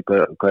stjórnið í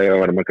hvað ég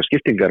að vera marga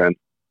skiptingar en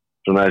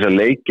svona þess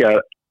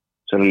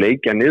að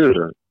leikja niður.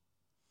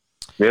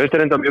 Mér finnst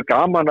þetta mjög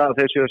gaman að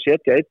þeir séu að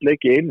setja einn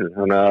leik í einu.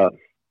 Þannig að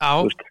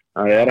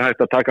það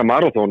hægt að taka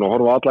marathón og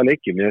horfa á alla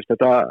leiki. Mér finnst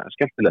þetta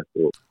skemmtilegt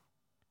og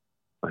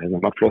það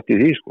er margt flott í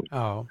því sko.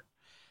 Já.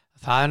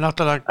 Það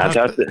náttúrulega,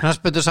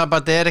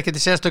 knattspyrnusambandi ekkert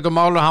í sérstökum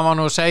málu, hann var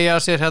nú að segja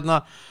sér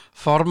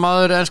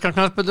formaður enska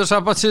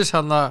knattspyrnusambandsins,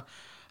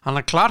 hann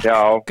Clark,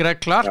 Greg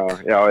Clark,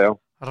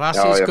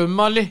 rassísk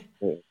ummæli.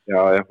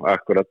 Já,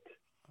 akkurat.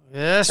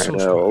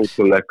 Jesús.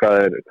 Ótrúlega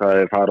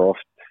hvað er fara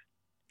oft.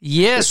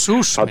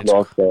 Jesús.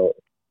 Falla oft að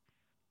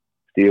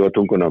stífa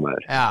tunguna með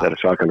þér, það er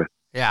svakalegt.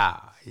 Já,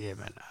 ég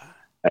meina.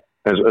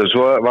 En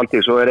svo,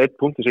 Valtýr, svo er eitt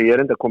punktur sem ég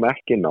enda að koma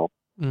ekki inn á,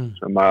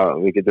 sem að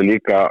við getum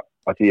líka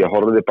að því að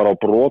horfði bara á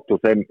brot og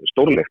þeim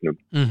stórleiknum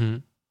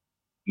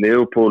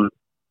Liverpool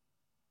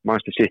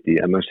Manchester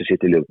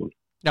City Liverpool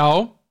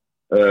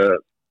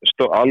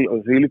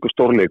því líka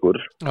stórleikur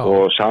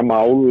og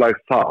sama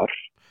álag þar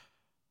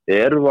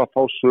erum við að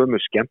fá sömu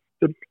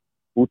skemmtun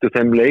út af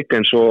þeim leik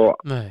eins og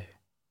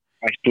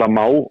ætla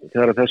má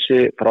þegar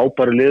þessi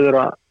frábæri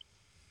liður að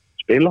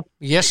spila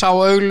ég sá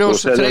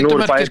augljós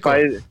þreytumerki sko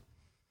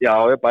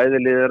bæði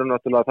liður eru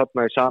náttúrulega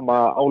þarna í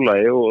sama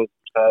álagi og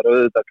það er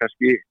auðvitað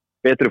kannski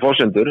betri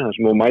fórsendur, þar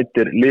sem þú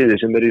mætir liði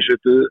sem er í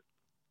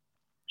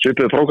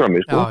svipuðu prógrami,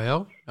 sko.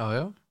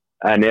 Já.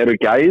 En eru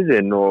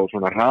gæðin og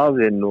svona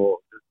hraðin og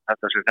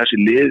þetta sem þessi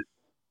lið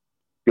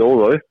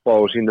bjóða upp á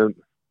sínum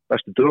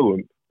bestu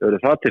dögum,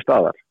 eru það til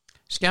staðar.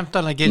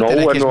 Skemmtarna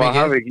gildir ekki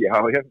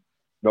smikið.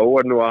 Nó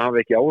er nú að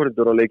hafa ekki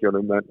áhrindur á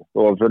leikjunum, en þó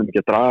að við förum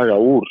ekki að draga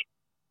úr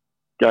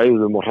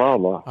gæðum og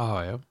hraða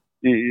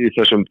í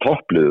þessum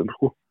toppliðum,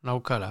 sko.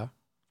 Nákvæmlega.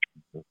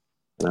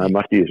 Það er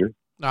margt í þessu.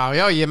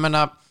 Já, ég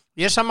menna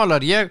ég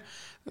sammálar, ég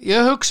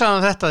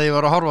hugsaði þetta þegar ég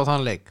var að horfa á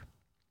þann leik.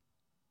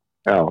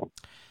 Já.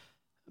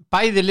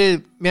 Bæði lið,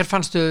 mér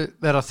fannstu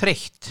vera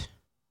þreytt.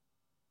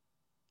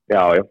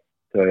 Já,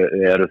 það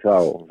eru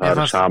það og það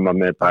er sama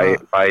með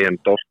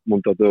Bayern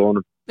Dortmund á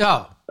dögunum. Já.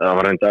 Það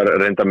var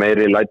reynda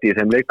meiri læti í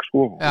þeim leik,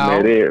 sko.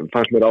 Meiri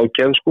fannst mér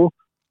ákveð, sko.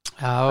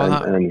 Já,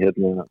 en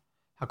hérna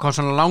það kom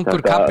svona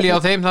langur kapli á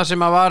þeim þar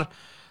sem að var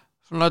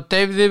svona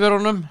deyfð yfir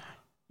honum.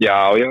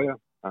 Já.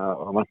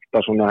 Það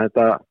vantar svona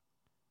þetta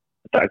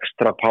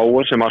ekstra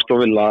power sem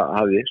Aston Villa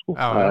hafði, sko.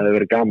 Það hefði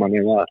verið gaman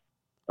ef að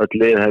öll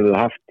lið hefðu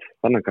haft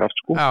þannig kraft,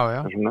 sko.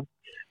 Já.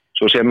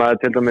 Svo sem að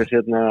til dæmis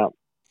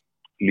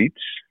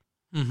Leeds,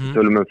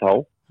 tölum þá.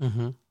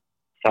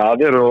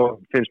 Það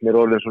finnst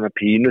mér orðin svona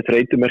pínu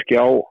þreytumerki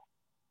á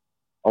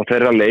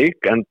þeirra leik,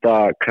 en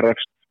það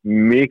krefst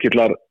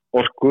mikillar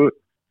orku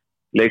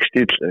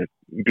leikstíl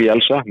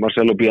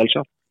Marcelo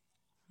Bielsa.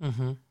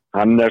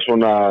 Hann er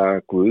svona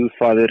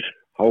guðfaðir,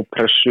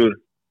 hápressu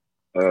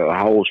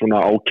svona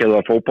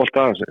ákveða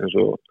fótbolta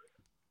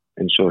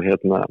eins og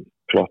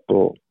Klopp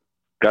og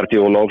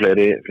Guardiola og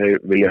fleiri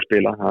vilja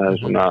spila. Það er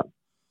svona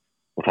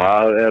og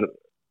það er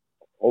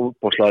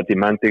ofboðslega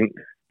demanding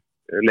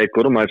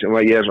leikur og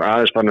ég er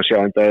aðeins farin að sjá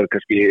en það er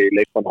kannski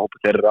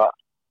leikmannahópur þeirra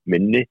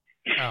minni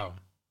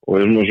og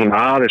við erum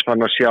svona aðeins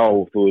farin að sjá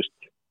þú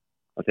veist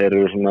að þeir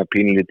eru svona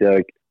pínlítið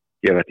að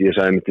ég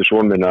sagði mér til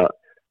son minn að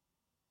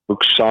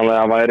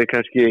hugsanlega væri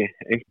kannski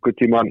einhver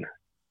tíman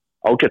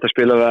ágætt að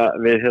spila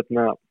við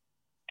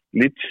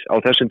Leeds á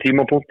þessum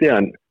tímapunkti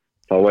en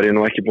þá var ég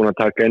nú ekki búin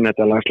að taka inn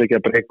þetta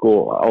landsleikjabreik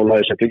og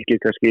álagið sem fylgir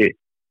kannski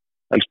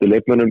elstu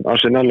leikmönnum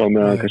Arsenal og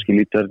meðan kannski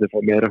Leeds er þetta fá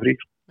meira frí.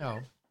 Já.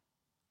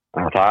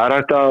 Það er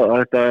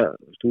hægt að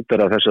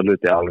stúdera þessa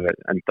hluti alveg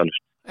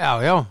endalaust. Já,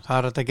 það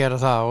er hægt að gera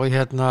það og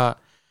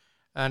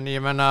en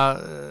ég menna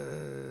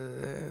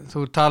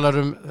þú talar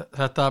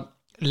þetta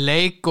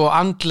leik og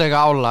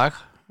andlega álag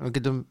við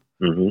getum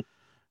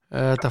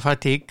þetta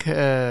fatík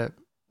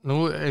nú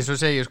eins og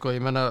segir sko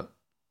ég menna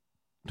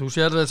þú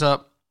sér þess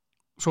að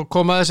svo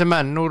koma þessi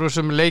menn úr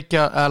þessum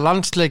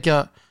landsleikja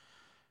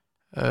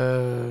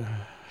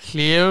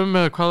hléum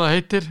eða hvað það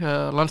heitir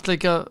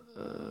landsleikja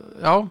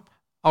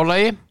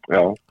álagi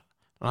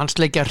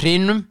landsleikja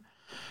hrínum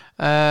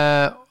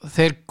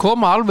þeir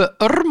koma alveg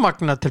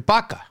örmagna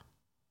tilbaka.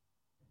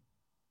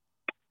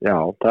 Já,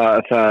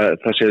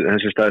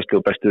 þessi stæðstu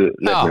og bestu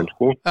leikmenn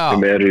sko,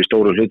 sem eru í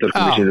stóru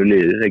hlutverkum í sínu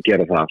liði, þeir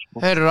gera það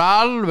sko. Þeir eru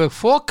alveg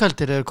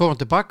fókaldir þegar þeir koma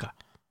tilbaka.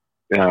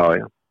 Já,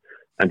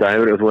 en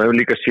þú hefur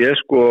líka séð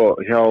sko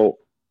hjá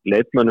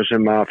leikmennum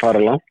sem að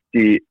fara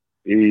langt í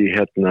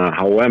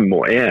HM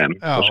og EM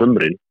á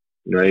sumrin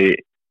í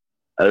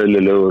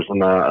eðlilegu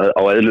svona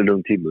á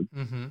eðlilegum tímum.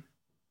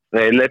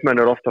 Þeir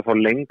leikmenn ofta að fá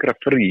lengra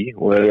frí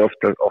og eru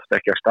ofta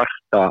ekki að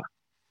starta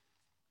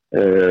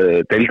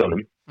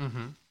deildunum.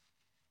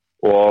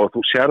 Og þú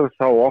sérð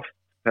þá oft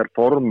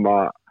performa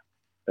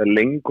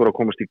lengur að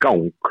komast í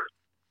gang.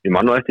 Ég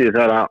man nú eftir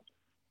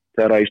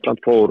þegar Ísland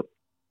fór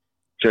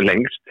sem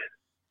lengst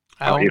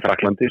í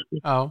Fraklandi.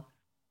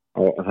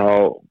 Og þá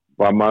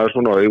var maður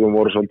svona augum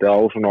voru svolítið á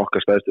svona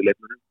okkar stæðstu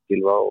leikmennum,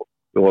 Gylfa og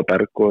Jóa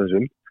Berg og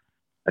þessum.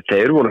 En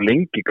þeir voru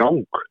lengi í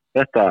gang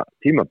þetta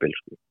tímabil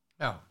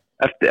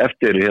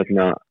eftir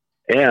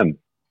EM.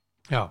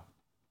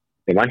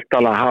 Ég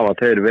væntanlega hafa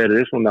þeir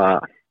verið svona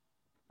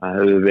að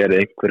hefur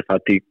verið einhver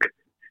fatík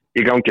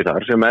í gangi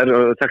þar sem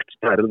þekkt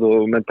stærð og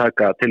menn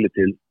taka tillit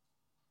til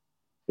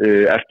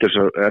eftir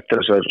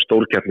þessar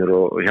stórkeppnir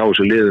og hjá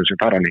þessu liðum sem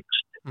fara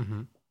lengst.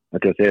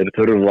 Þetta þeir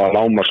þurfa að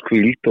lámarks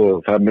hvíld og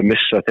það með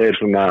missa þeir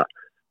svona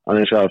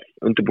aðeins af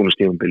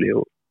undirbúningstímabili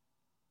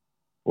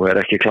og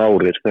ekki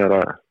klárir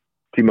þegar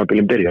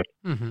tímabilin byrjar.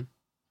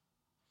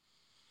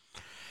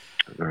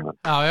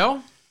 Já,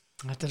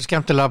 þetta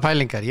skemmtilega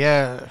pælingar.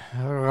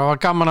 Var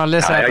gaman að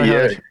lesa þetta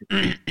hér.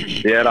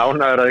 Ég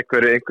ánægður að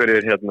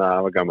einhverjir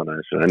hafa gaman að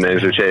þessu, en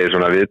eins og segir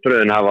svona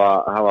viðbröðin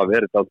hafa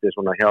verið dálítið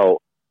svona hjá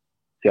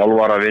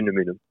þjálfara vinnum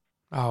mínum.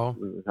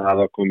 Það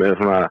hafa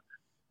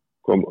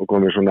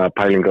komið svona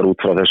pælingar út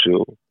frá þessu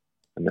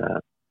en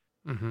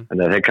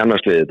þeir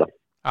kannast við þetta.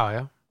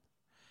 Já.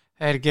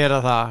 Þeir gera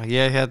það.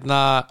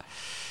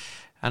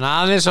 En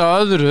aðeins á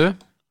öðru.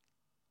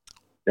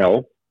 Já.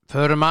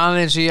 Förum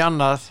aðeins í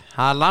annað.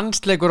 Það er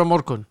landsleikur á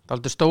morgun.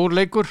 Dálítið stór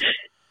leikur.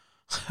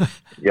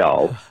 Já.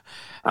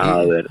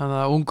 Þannig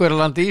að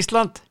Ungverjaland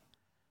Ísland.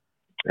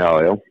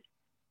 Já.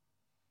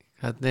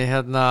 Hvernig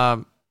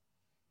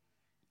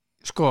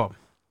sko,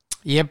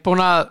 ég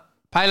búin að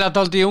pæla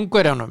dálítið í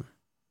Ungverjanum.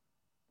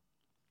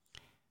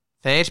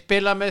 Þeir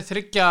spila með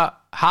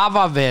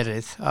hafa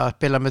verið að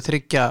spila með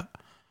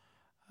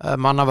 3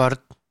 manna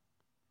vörn.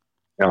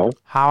 Já.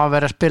 Hafa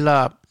verið að spila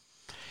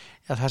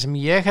það sem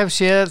ég hef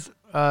séð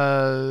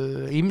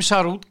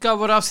ýmsar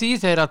útgáfur af því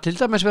þeir að til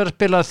dæmis verið að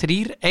spila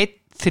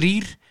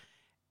 3-1-3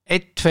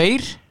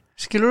 1-2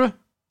 skilurðu?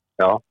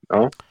 Já.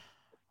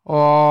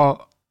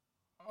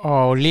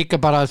 Og líka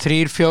bara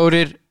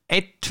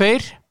 3-4-1-2.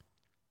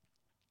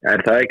 Er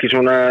það ekki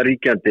svona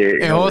ríkjandi?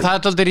 Jó, það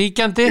er dálítið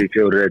ríkjandi.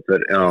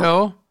 3-4-1-2, já. Jó,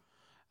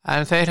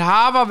 en þeir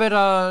hafa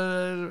verið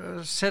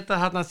að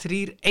setja þarna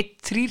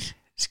 3-1-3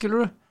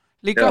 skilurðu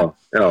líka?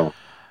 Já.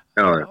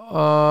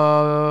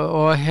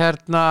 Og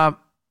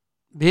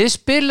við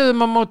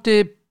spiluðum á móti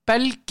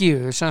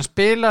Belgíu sem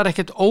spilar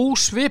ekkert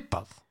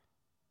ósvipað.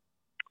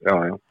 Já.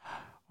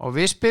 Og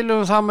við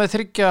spiluðum það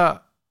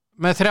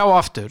með 3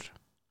 aftur.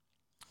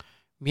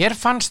 Mér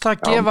fannst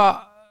það gefa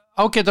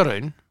ágæta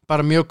raun,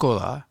 bara mjög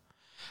góða.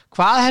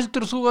 Hvað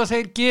heldur þú að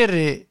þeir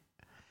geri?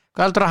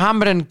 Hvað heldur að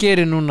Hamren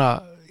geri núna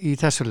í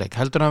þessu leik?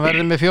 Heldur hann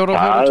verði með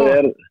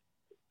 4-4-2?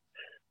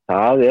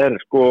 Það er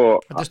sko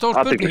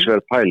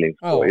athyglisverð pæling.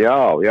 Já.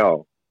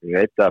 Ég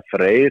veit að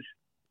Freyr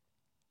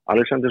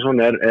Alexandersson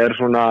er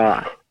svona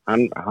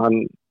hann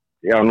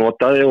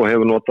notaði og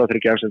hefur notað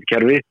 3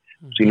 kerfi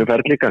sínum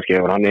ferli, kannski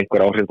hefur hann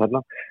einhver áhrif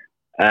þarna.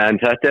 En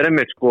þetta er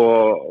einmitt sko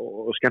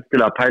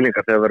skemmtilega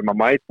pælingar þegar við erum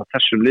að mæta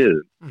þessum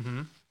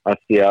liðum. Af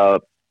því að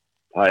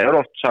það er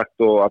oft sagt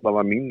og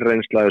allavega mín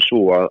reynsla er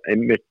svo að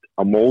einmitt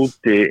á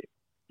móti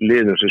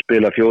liðum sem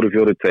spila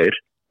 4-4-2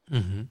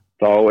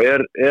 þá er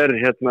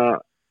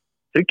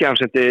 3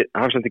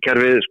 hafsendi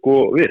kerfið sko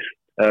virkt.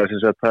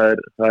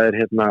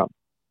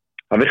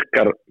 Það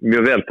virkar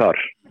mjög vel þar.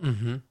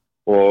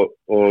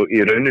 Og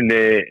í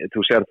rauninni þú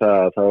sér það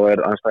að þá er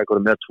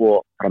andstæðingur með 2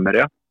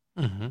 framherja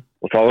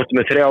og þá ertu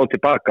með 3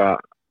 tilbaka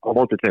á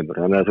móti 2,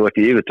 þannig að þú ert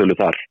í yfirtölu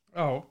þar.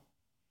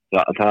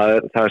 Það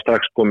er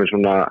strax komið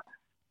svona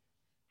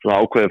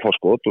ákveðin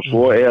fórskot og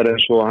svo er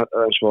eins og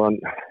hann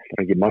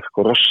ekki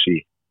Marco Rossi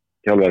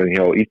þjálfarinn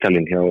hjá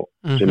Ítalín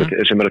sem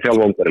er að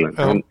þjálfa Ungverjaland.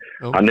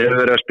 Hann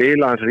hefur verið að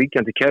spila, hans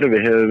ríkjandi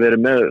kerfi hefur verið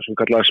með svona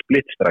kallar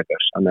split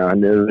strikers, þannig að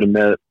hann hefur verið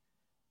með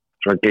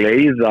svona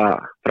gleiða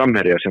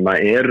framherja sem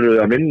eru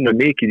að vinna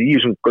mikið í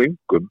þessum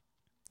göngum.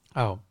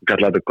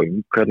 Kallar þetta göng,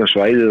 hvernig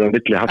svæðið á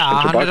milli hafsins og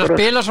bakvarðar. Hann er að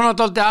spila svona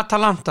dálítið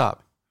Atalanta,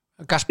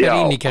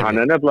 Gasperini kerfi. Já, hann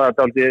er nefnilega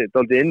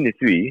dálítið inn í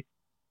því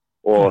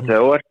og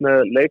þegar þú ert með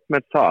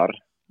leikmenn þar,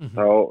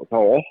 þá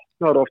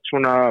opnar oft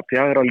svona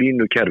 4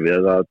 línu kerfi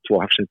eða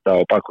 2 hafsenda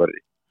og bakvarði.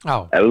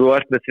 Ef þú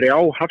ert með 3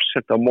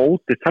 hafsenda á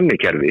móti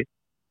þannig kerfi,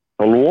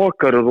 þá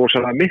lokar þú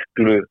svona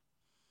miklu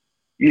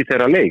í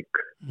þeirra leik,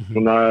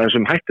 svona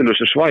þessum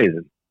hættulösu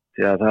svæðum.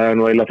 Því að það er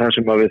nú eiginlega það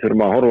sem við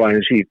þurfum að horfa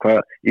aðeins í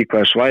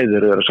hvaða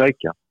svæðir eru að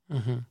sækja.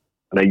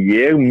 Þannig að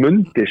ég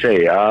myndi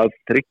segja að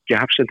 3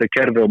 hafsenda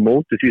kerfi á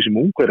móti því sem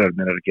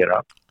Ungverjarnir eru að gera,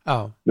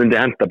 myndi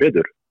henta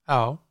betur.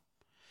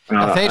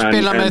 Þeir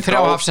spila með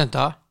 3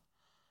 hafsenda.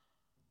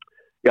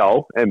 Já,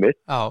 einmitt.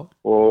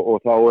 Og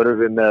þá erum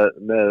við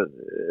með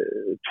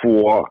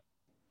 2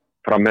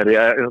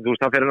 framherja. Þú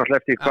veist, það fyrir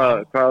náttúrulega eftir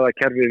hvaða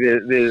kerfi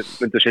við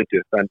myndum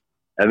setja upp.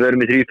 ef við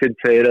erum í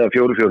 3-5-2 eða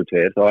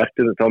 4-4-2 þá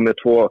ertu þá með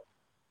 2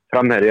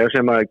 framherja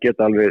sem að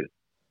geta alveg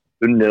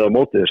unnið á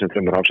mótið þessum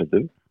 3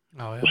 hafsendum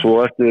og svo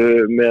ertu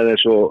með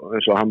eins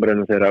og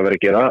Hamrenu þeirra að vera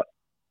að gera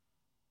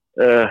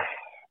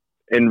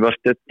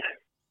inverted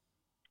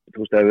þú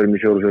veist, ef við erum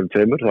í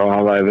 4-4-2 þá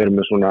hafa við verið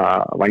með svona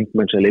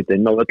vængmenn sem leita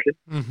inn á völlin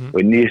og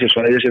inn í þessi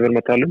svæði sem við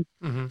erum að tala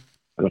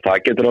þannig að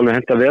það getur alveg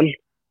hentað vel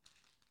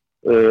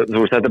þú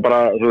veist, þetta er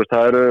bara þú veist,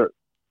 það eru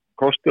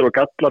kostur og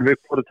gallar við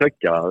hvort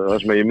tveggja það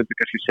sem ég myndi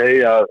kannski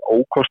segja að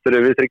ókostur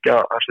við tryggja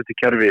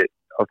hafsendið kerfi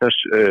á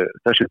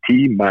þessu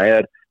tíma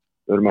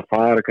við erum að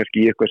fara kannski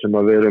í eitthvað sem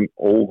að við erum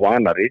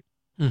óvanari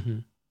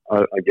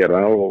að gera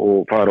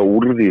og fara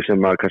úr því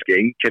sem að kannski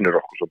einkennir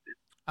okkur svolítið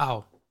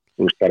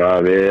þú veist bara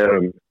að við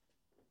erum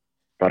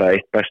bara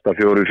eitt besta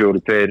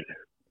 4-4-2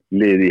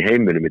 lið í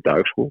heiminum í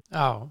dag sko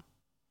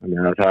þannig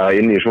að það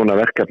inn í svona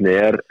verkefni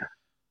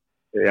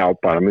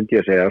bara myndi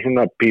ég að segja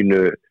svona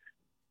pínu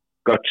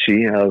gutsy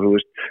að þú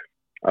veist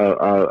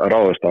að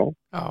ráðast á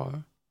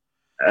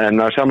en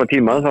að sama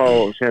tíma þá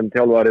sem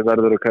þjálfari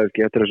verður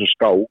kannski eftir þessu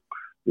skák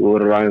þú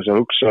verður aðeins að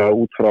hugsa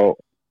út frá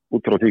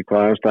því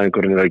hvað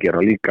anstæðingurinn að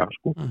gera líka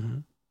sko.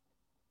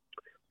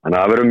 Þannig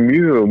að það verður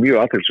mjög, mjög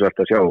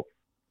athyglisvert að sjá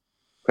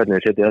hvernig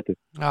þið setja þetta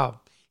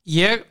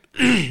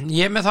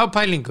ég með þá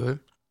pælingu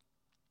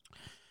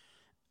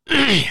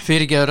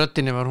fyrir ekki að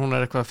röddinni var hún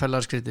eitthvað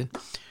fellarskritin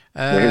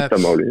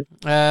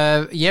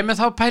ég með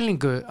þá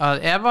pælingu að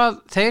ef að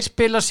þeir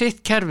spila sitt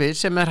kerfi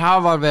sem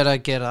hafa verið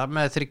að gera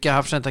með 3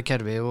 hafsenda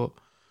kerfi og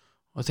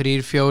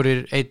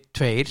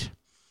 3-4-1-2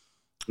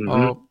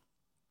 og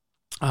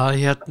að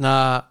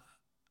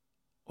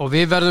og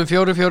við verðum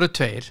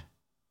 4-4-2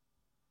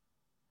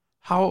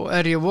 þá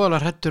ég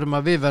voðalega hræddur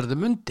að við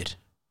verðum undir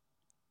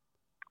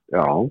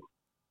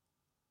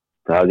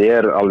það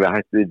alveg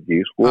hætt við því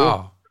sko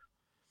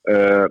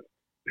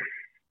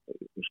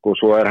sko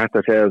svo hægt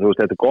að segja þú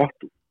veist þetta gott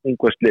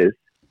ungverst lið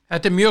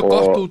þetta mjög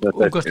gott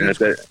ungverst lið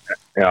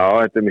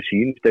þetta með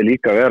sýnst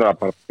líka vera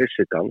bara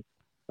physical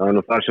það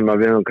nú það sem að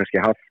við höfum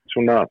kannski haft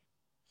svona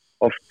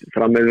oft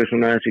fram með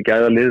svona þessi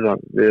gæðalið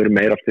við erum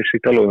meira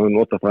physical og við höfum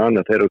notað það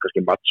en þeir eru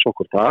kannski matts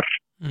okkur þar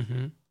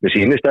með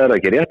sýnist það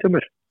ekki rétt hjá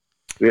mér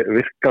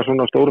virka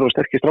svona stóru og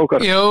sterkir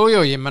strákar Jú,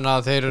 ég menna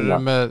að þeir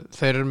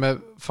eru með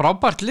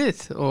frábært lið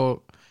og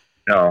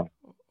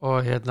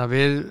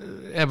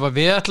ef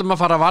við ætlum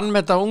að fara að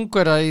vanmeta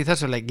Ungverja í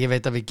þessu leik, ég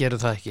veit að við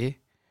gerum það ekki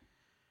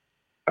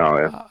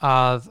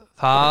að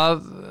það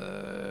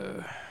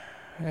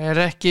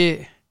ekki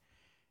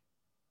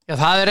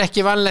það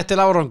ekki vanlegt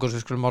til árangur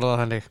við skulum orða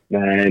þannig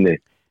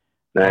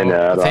Nei,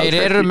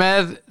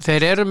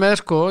 þeir eru með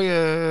sko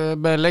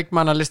með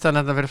leikmannalistan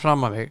þetta fyrir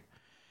fram að mig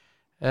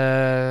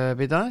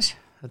býta aðeins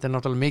þetta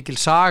náttúrulega mikil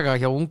saga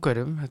hjá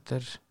Ungverjum þetta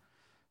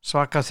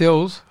svaka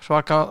þjóð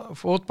svaka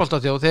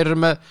fótboltaþjóð þeir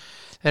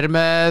eru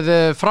með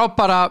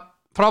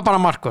frábæra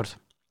markvörð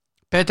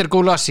Peter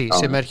Gulassi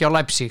sem hjá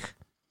Leipzig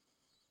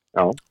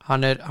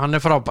hann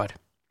er frábær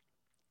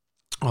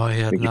og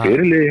ekki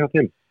fyrirlið hjá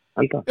þeim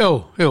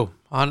Jú,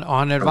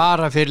 hann er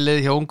varafyrirlið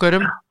hjá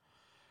Ungverjum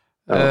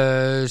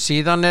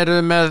síðan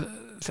eru með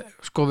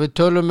sko við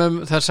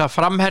tölum þessa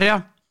framherja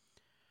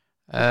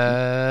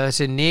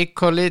þessi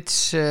Nikolic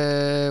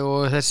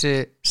og þessi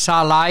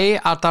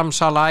Adam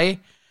Salai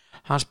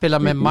hann spila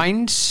með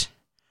Mainz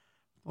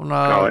og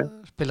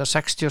spila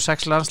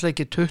 66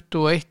 landsleiki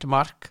 21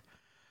 mark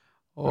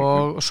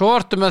og svo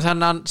ertu með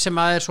þennan sem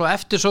er svo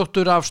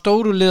eftirsóttur af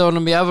stóru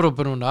liðunum í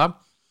Evrópu núna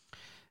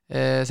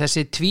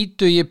þessi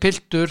tvítugi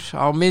piltur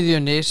á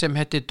miðjunni sem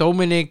heiti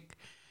Dominik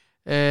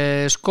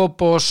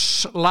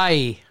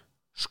Skoboslai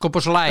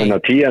hann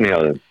er 10 hjá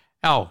þeim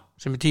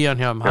sem 10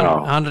 hjá þeim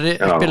hann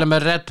spila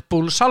með Red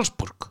Bull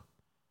Salzburg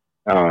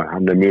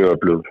hann er mjög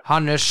öflugur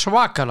hann er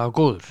svakalega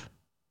góður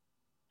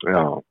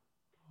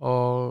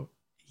og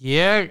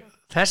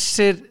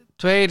þessir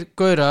 2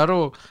 gaurar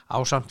og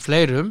ásamt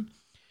fleirum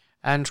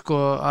en sko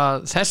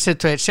að þessir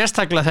 2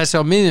 sérstaklega þessi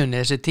á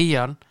miðjunni, þessi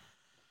 10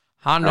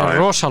 hann er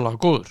rosalega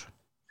góður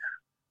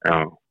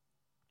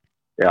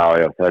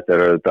þetta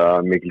er þetta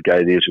mikil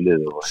gæði í þessu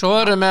liðu svo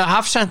erum við með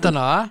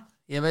hafsendana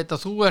ég veit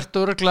að þú ert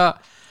örugglega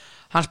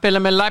hann spila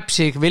með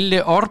Leipzig,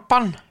 Willi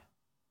Orban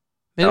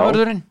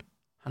miðvörðurinn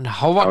hann er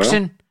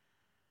hávaxinn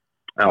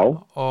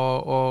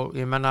og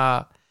ég menna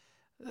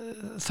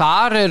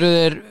þar eru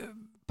þeir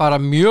bara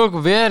mjög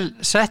vel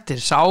settir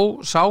sá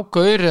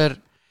gaur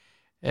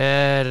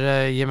er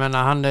ég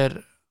menna hann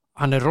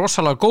er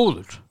rosalega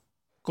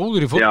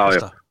góður í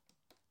fótbolta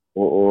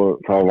og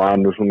þá var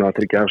nú svona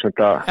 3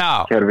 hafsenda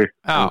kerfi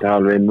það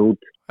alveg inn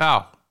út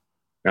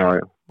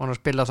hann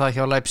spila það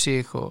hjá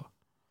Leipzig og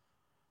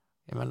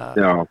ég menna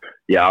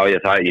ég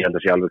held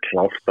að sé alveg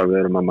klárt að við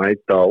erum að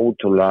mæta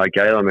ótrúlega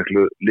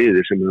gæðamiklu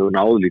liði sem við höfum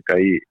náð líka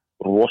í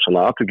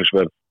rosalega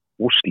athyglisverð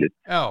úrslit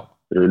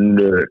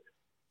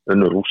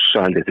unnu Rússa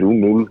held ég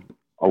 3-0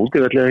 á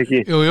útivelli eða ekki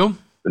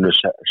unnu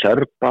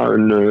Serba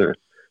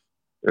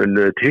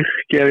unnu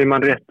Tyrki ef ég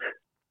mann rétt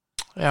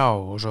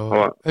og svo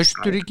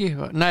Austurríki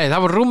nei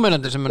það var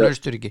Rúmenandi sem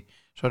Austurríki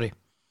sorry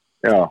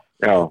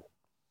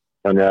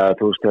þannig að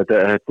þú veist,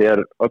 þetta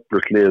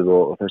öflugt lið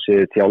og þessi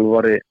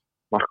þjálfari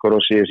Marco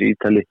Rossi, þessi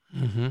Ítali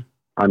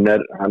hann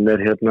er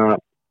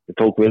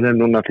tók við þeim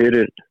núna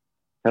fyrir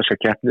þessa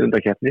keppni,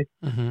 undankeppni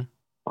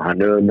og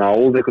hann hefur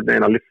náð einhvern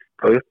veginn að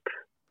lyfta upp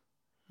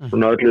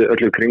svona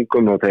öllu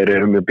kringum og þeir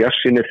eru með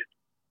bjartsýnir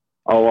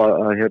á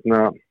að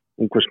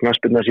ungversk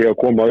knattspyrna sé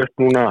að koma upp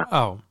núna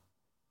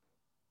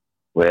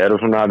og eru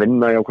svona að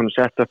vinna í ákveðnu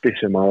setupi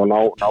sem á að ná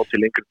til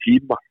lengri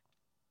tíma.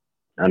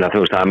 Þannig að þú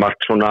veist, það er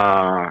margt svona,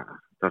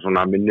 það er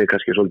svona minni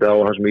kannski svolítið á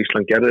það sem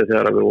Ísland gerði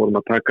þegar við vorum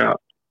að taka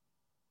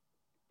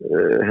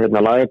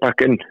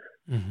lagabakkin,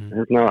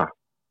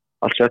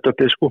 allt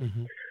setupið sko.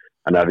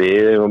 Þannig að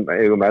við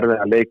eigum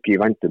erfiða leiki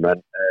í vændum,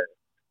 en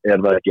er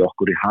það ekki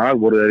okkur í hag,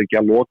 voru þeir ekki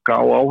að loka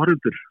á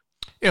áhörundur?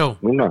 Jú,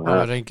 núna,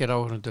 það er engir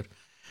áhörundur.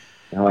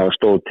 Það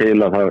stóð til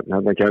að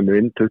það kemur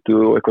inn 20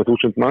 og eitthvað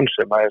þúsund mann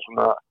sem er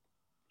svona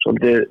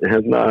svolítið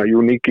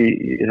uník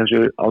í þessu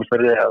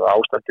árferði eða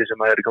ástandi sem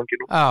er í gangi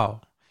nú. Já,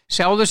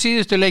 sjáðu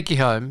síðustu leiki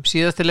hjá þeim.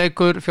 Síðasti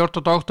leikur 14.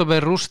 október,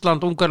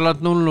 Rússland,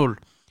 Ungverjaland 0-0,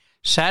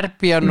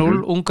 Serbía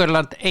 0,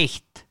 Ungverjaland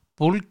 1,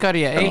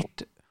 Búlgaría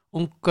 1,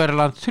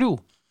 Ungverjaland 3.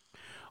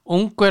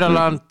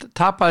 Ungverjaland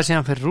tapaði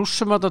síðan fyrir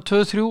Rússum á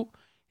 2-3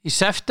 í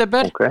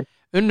september,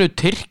 unnu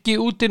Tyrki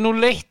úti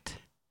 0-1.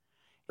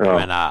 Ég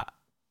meina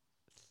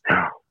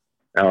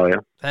Já.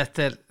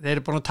 Þeir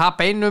eru búin að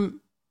tapa einu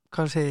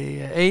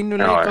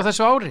leik á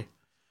þessu ári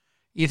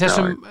í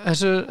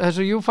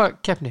þessu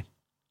UEFA-keppni.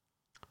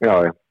 Já,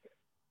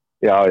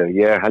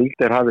 ég held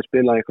þeir hafi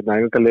spilað einhvern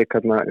æfingarleik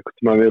einhvern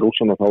tíma við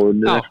Rússum og þá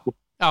unnið þeir sko.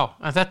 Já,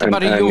 en þetta er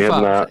bara í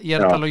UEFA, ég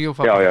er að tala um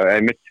UEFA. Já,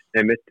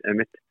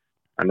 einmitt.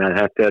 Þannig að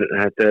þetta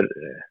er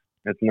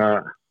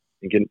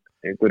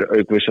einhver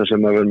aukvissa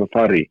sem við erum að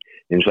fara í.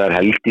 Eins og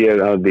held ég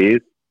að við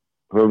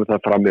höfum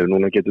það fram yfir.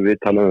 Núna getum við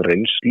talað um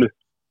reynslu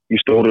í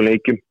stóru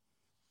leikjum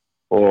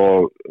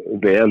og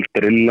vel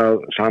drillað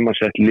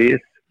samansett lið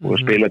og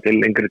spila til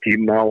lengri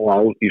tíma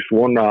og í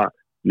svona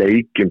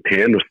leikjum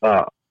telur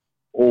það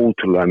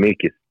ótrúlega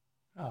mikið.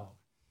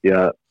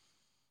 Já,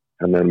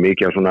 þannig er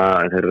mikið af svona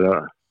þeirra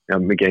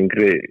mikið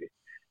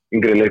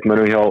yngri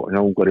leikmennum hjá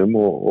Ungverjum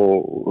og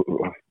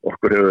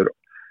okkur við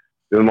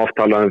höfum oft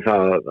talað um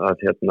það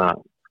að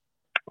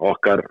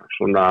okkar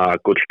svona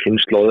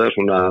gullkynslóð er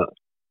svona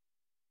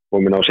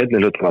komin á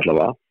seinni hlutum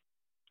allavega.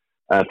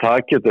 En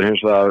það getur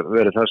hins vegar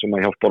verið það sem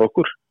að hjálpar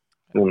okkur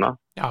núna.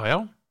 Já,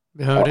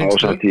 við höfum reynslu.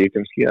 Á samtíð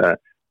kannski að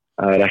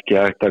það er ekki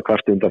hægt að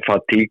kvarta undan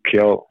fatík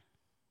hjá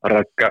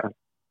Ragga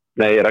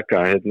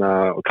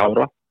og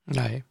Kára.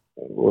 Nei.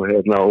 Og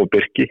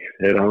Birki.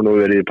 Þeir hafa nú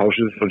verið í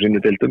pásu frá sínu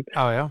deildum.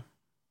 Já.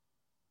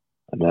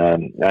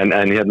 En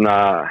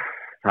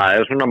það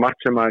er svona margt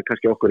sem að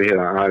kannski okkur í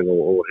hag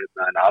og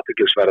en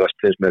athyglisverðast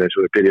finnst mér eins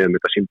og við byrjuðum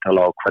þetta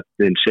símtala á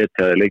hvernig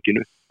setjaði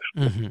leikinu.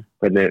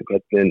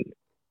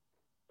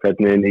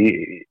 Hvernig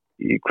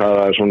í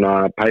hvaða svona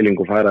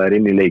pælingu færa þær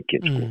inn í leikin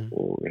sko.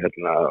 Og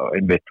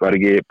einmitt var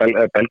ekki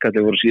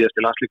Belgarnir voru síðast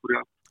til landslíkur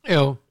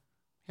já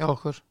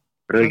okkur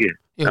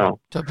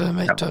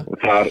töpuðum 1-2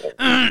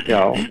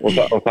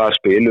 og það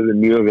spiluðu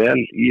mjög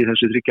vel í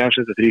þessu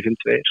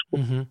 3-5-2 sko.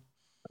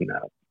 Þannig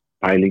að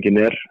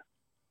pælingin er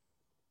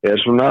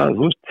svona,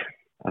 þú veist,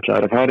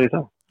 ætlaði að fara í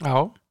það.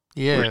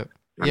 Ég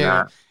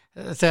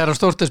þegar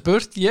stórt er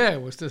spurt,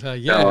 veistu það,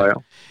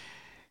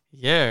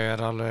 ég er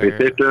alveg við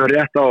byttum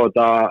rétt á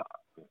þetta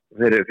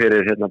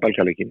fyrir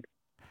Belgaleikin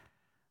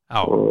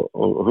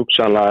og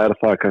hugsanlega er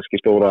það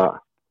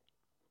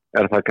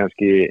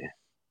kannski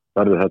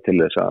verður það til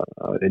þess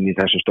að inn í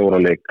þessum stóra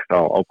leik þá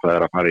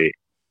ákveður að fara í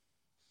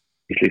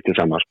slíktið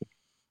saman sko.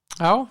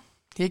 Já,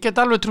 ég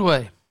get alveg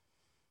trúið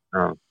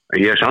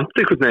ég er samt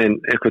einhvern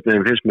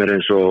veginn finnst mér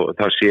eins og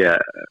það sé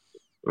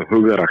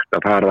hugrakt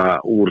að fara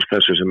úr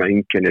þessu sem að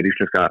einkennir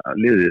íslenska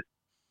liðið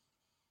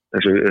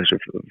þessu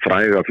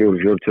fræga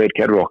 4-4-2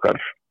 kerfi okkar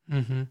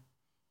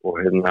og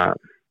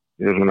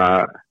svona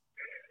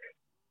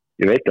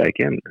ég veit það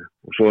ekki en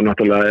svo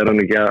náttúrulega er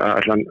hann ekki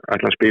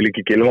að spila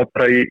ekki Gylfa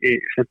bara í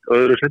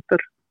öðru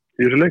sendar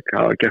í þessu leik,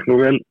 það gekk nú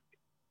vel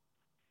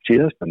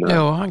síðast.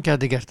 Já, hann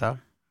geti gert það.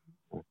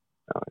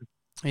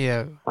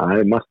 Það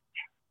er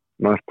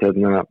margt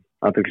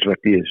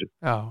athyglisvert í þessu.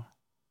 Já,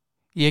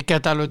 ég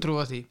get alveg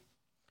trúa því.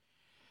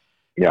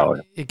 Já,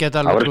 ég get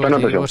alveg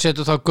trúið því og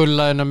setur þá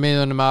Gulla inn á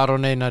miðunum með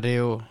Aron Einari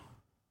og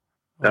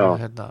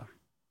þetta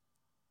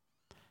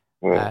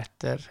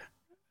er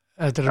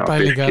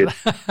bælingar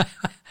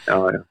já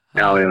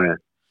alveg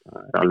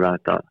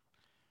þetta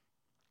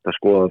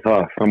skoða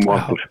það fram og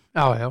aftur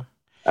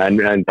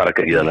en bara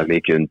gríðarlega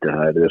mikið undir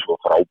það er svo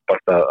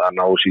frábært að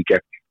ná sér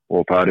gegn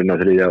og fara inn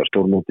að þriðja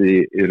stórmóti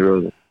í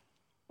röðu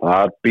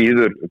það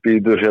býður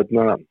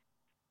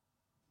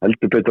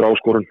heldur betur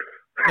áskorun.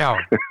 Já,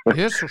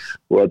 Jesús.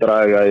 Og að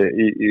draga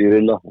í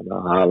rilla,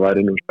 það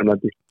væri nú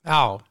spennandi.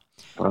 Já,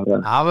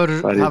 það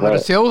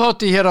verður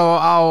þjóðhátíð hér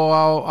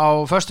á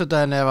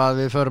föstudaginn ef að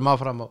við förum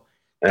áfram og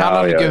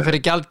tala ekki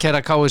fyrir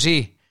gjaldkera KSÍ.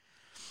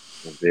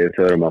 Við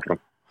förum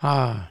áfram.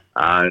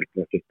 Það er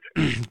gott.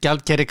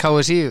 Gjaldkeri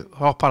KSÍ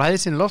hoppar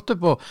hæðið sinni loft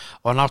upp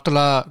og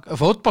náttúrulega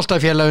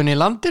fótboltafélagin í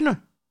landinu.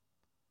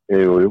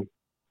 Jú.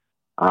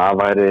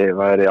 Það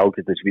væri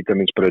ágætis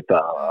vítamínsbrauta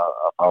að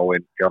fá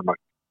einn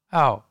fjármagn.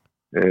 Já.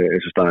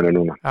 Eins og staðan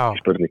núna. Já.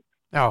 Spurning.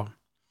 Já.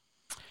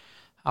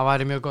 Það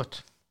væri mjög gott.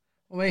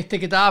 Og veit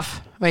ekkert af.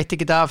 Veit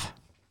ekkert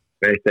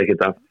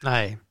af.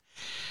 Nei.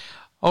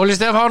 Óli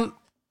Stefán,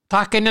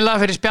 takk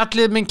innilega fyrir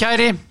spjallið minn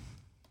kæri.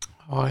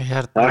 Og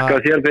Takk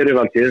að þér fyrir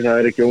Valtýr,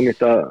 það ekki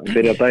ónýtt að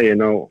byrja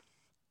daginn á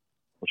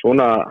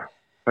svona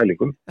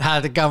pælingum.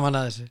 Það gaman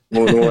að þessu.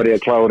 Nú var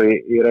ég klár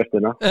í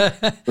restina.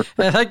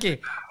 Það ekki.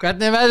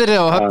 Hvernig er veðrið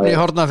á Höfn í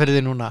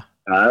Hornafirði núna?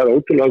 Það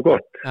ótrúlega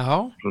gott. Já.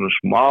 Svona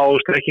smá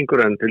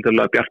strekkingur en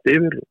tiltölulega bjart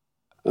yfir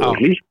og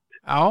hlýtt.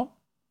 Já.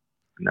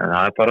 Nei,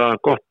 það bara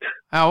gott.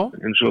 Já.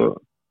 Eins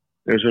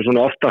og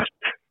svona oftast.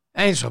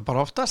 Eins og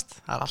bara oftast.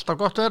 Það alltaf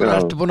gott að vera.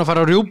 Ertu búin að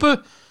fara á rjúpu?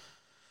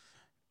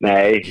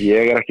 Nei,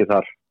 ég ekki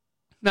þar.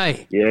 Nei.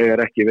 Ég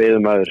ekki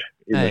veiðumæður.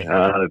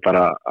 Það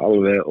bara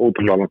alveg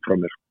ótrúlega langt frá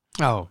mér.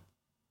 Já.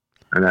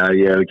 Þannig að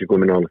ég ekki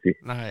komið nála því.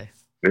 Nei.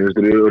 Mér finnst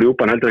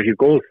rjúpan heldur ekki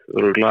góð.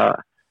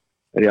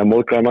 Er ég að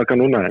móðgæða maka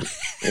núna en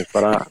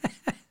bara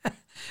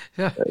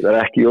það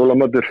ekki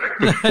jólamötur.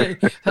 Nei,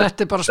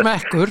 þetta bara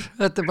smekkur.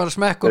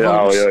 Já.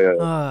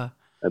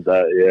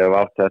 Ég hef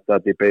átt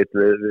þetta debate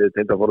við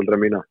tengdaforeldra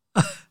mína.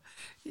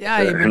 Já,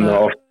 ég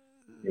meina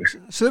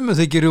sumum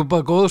þykir rjúpa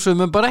góð,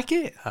 sumum bara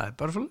ekki. Það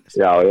bara svoleiðis.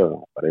 Já,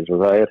 bara eins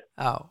og það er.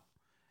 Já.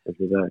 Eins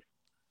og það er.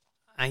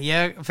 En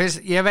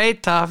ég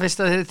veit að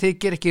fyrst að þið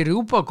þykir ekki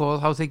rjúpa góð,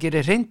 þá þykir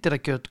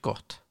hreindýrakjöt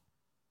gott.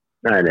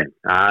 Nei,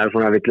 það er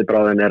svona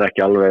villibráðin er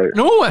ekki alveg.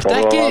 Nú, ertu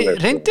ekki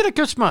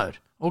hreindýrakjötsmaður?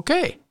 Ok.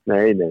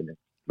 Nei.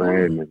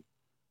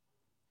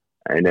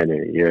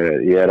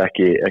 Ég er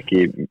ekki,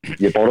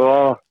 ég borða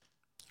það.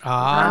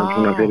 En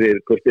svona fyrir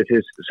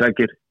kurteisins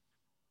sækir.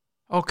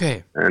 Ok.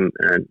 En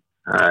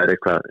það er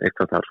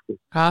eitthvað þar, sko.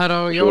 Hvað er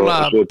á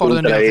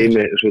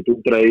jólaborðinu? Svo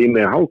dúndraði í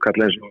mig hákall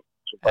eins og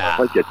bara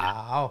það getur.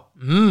 Já.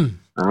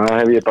 Það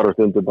hef ég bara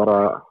stundum bara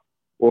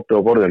opið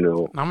á borðinu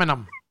og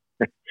Nám.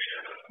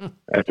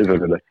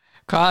 eftirfölgulegt.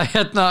 Hvað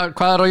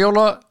er á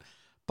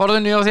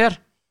jólaborðinu á þér?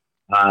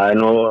 Það er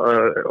nú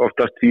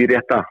oftast 2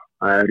 rétta.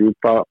 Það er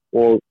rjúpa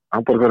og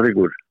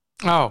hamborgarhryggur.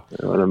 Já,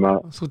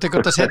 þú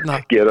tekur þetta setna.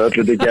 Gera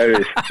öllu til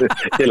gæfis,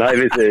 til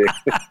hæfis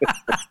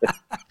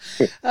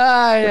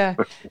Æja,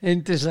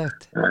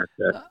 yndislegt.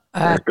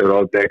 Þetta er á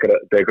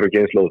dekra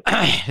kynnslóð.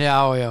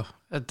 Já,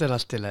 þetta er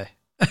allt í lagi.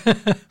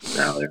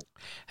 Já.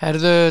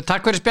 Herðu,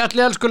 takk fyrir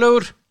spjallið,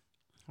 elskulegur.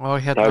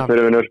 Takk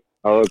fyrir vinnur,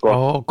 það var gott.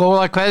 Og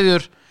góða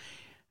kveðjur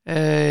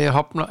í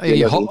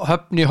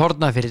Höfn í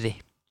Hornafirði.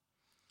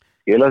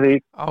 Skila því.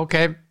 Ok,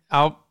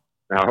 já.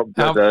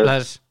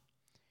 Bless.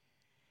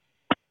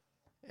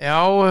 Já,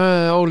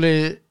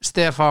 Óli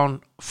Stefán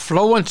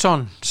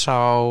Flóensson sá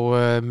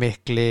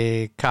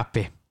mikli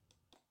kappi.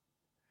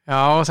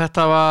 Já,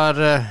 þetta var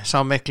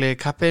sá mikli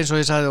kappi eins og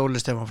ég sagði, Óli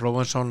Stefán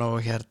Flóensson,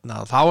 og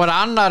þá er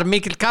annar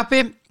mikil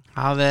kappi.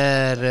 Það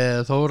er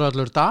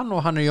Þórhallur Dan og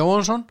hann er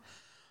Jóhansson.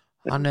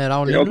 Hann er á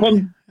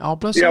línunni. Já,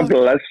 bless.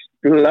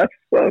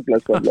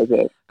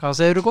 Hvað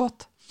segirðu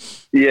gott?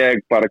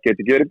 Ég bara geti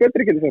ekki verið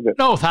betri,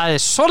 Nó, það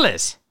er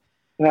svoleiðis.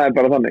 Það er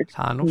bara þannig.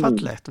 Það er nú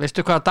fallegt.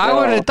 Veistu hvað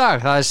dagur er í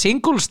dag? Það er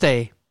Singles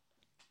Day.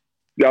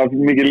 Já,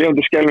 mikið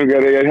lifandi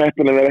skelfingar, ég er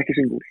heppin að það er ekki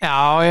single. Já,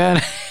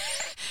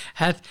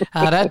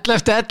 það er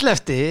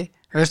 11.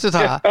 Veistu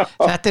það?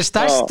 Þetta er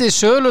stærsti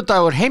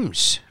söludagur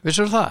heims.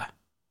 Veistu það?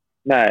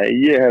 Nei,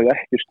 ég hef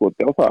ekki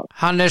skotið á það.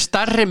 Hann er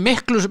stærri,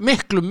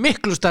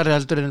 miklu stærri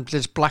heldur en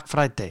Black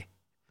Friday.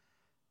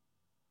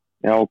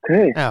 Já, ok.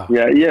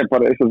 Ég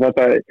bara,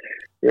 þetta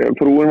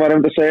frúin var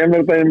að segja mér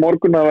þetta í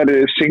morgun að það væri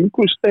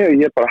Singles Day og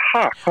ég bara,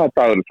 hvað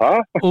dagur er það?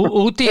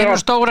 Úti í einu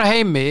stóra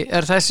heimi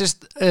er þessi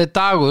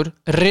dagur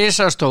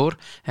risastór,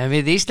 en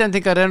við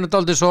Íslendingar erum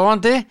dálítið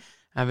sofandi,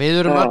 en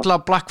við erum öll á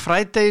Black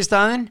Friday í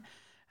staðinn,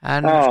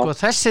 en sko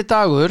þessi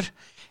dagur,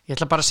 ég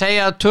ætla bara að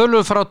segja að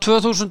tölur frá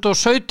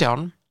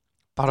 2017,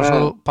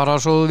 bara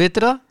svo þú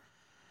vitir það,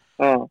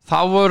 þá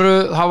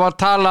var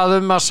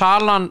talað að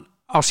salan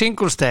á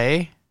Singles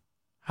Day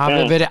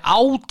hafi verið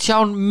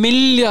 18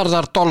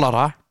 miljardar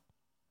dollara.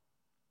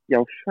 Já,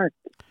 sætt.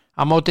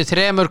 Á móti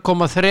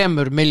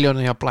 3,3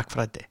 miljónum hjá Black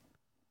Friday.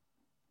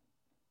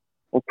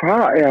 Og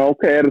hvað? Já,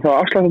 ok, eru þá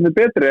afslættandi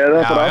betri?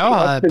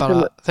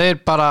 Þeir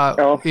bara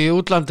í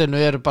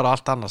útlandinu eru bara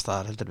allt annars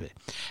staðar, heldur við.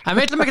 En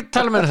við ætlum ekki að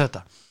tala með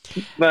þetta.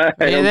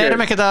 Við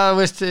erum ekki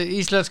að,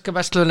 íslenska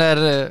verslun er,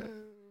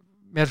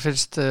 mér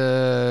finnst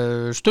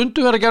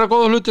stundum er að gera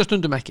góða hluti og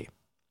stundum ekki.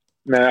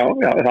 Já,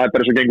 það er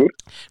bara svo gengur.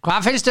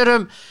 Hvað finnst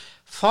þér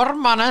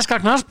formann enska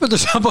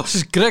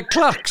knattspyrnusambandsins Greg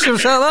Clark sem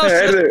sagði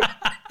það?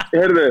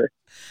 Heyrðu,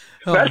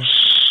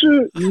 hversu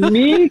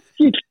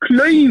mikill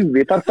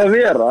klaufi þarf að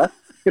vera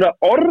fyrir að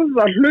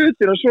orða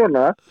hlutina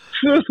svona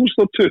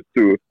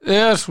 2020?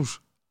 Jesús.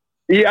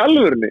 Í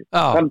alvörni.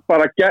 Hann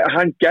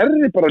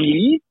gerði bara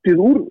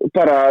lítið úr,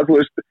 bara, þú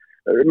veist,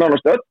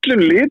 nánast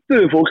öllum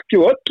lituðu fólki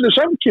og öllu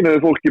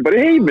samkynnuðu fólki bara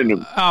í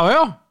heiminum.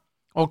 Já.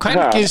 Og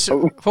kvenkins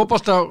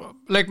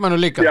fótboltaleikmannu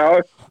líka. Já,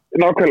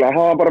 nákvæmlega,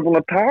 hann var bara búin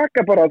að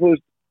taka bara, þú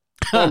veist,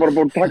 Það var bara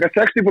búin að taka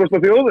 60%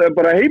 af þjóð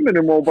bara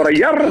heiminum og bara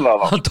jarða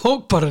það. Hann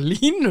tók bara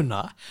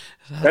línuna.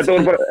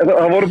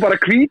 Það voru bara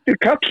hvítir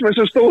kallmenn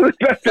sem stóðu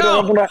upp eftir og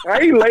var búin að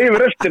hæla yfir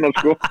restina,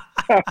 sko.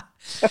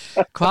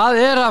 Hvað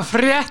er að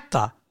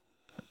frétta?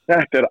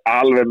 Þetta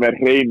alveg með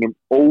hreinum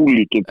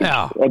ólíkindum.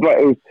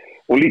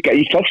 Og líka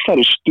í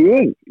þessari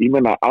stöð, ég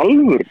meina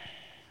alvör.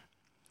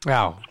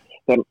 Já.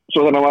 Svo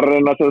þannig var hann að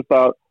reyna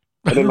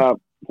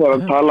þegar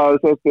hann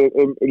talaði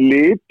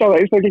litaða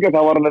einstaklinga,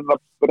 þá var hann að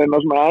reyna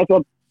svona aðeins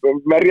að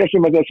verja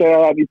sem að segja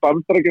að í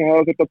Bandaríkjunum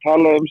hafa þetta að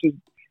tala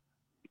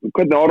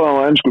hvernig orðaði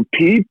hann á ensku,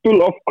 people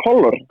of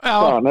color.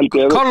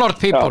 Colored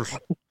people.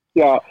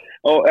 Já,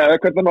 og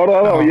hvernig hann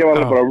orðaði það og ég var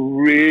bara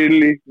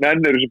really,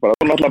 nennir þessu bara,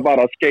 þú náttúrulega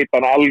bara að skeita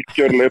hann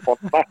algjörlega upp á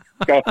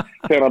nakka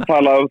þegar hann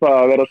talaði það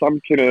að vera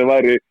samkynniði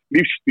væri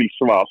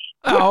lífstílsval.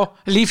 Já,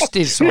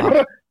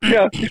 lífstílsval.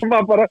 Já,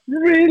 maður bara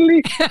really,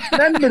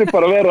 nennir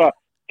bara að vera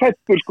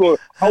fættur, sko,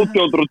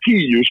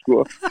 1810, sko.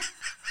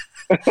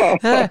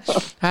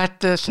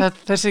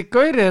 Þessi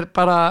gaur er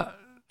bara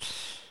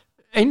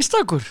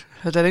einstakur.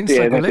 Þetta er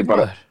einstakur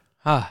leikmaður.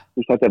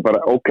 Þetta er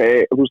bara, ok,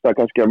 þú veist það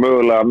kannski að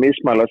mögulega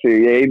mismæla sig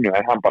í einu,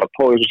 en hann bara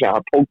tók þess að segja,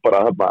 hann tók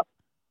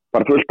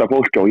bara fullt af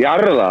fólki og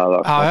jarða það.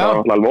 Það er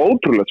alveg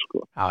ótrúlegt, sko.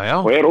 Já.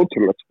 Og er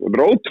ótrúlegt, sko. Það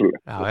er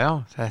ótrúlegt. Já,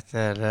 þetta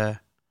er...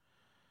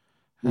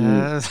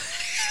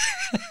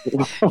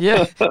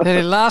 þegar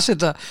ég las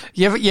þetta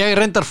ég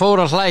reyndar fór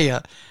að hlæja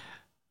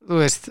þú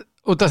veist,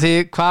 út af því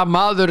hvað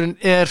maðurinn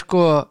er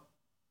sko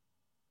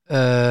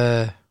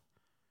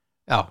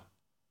já,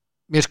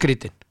 mjög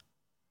skrítinn.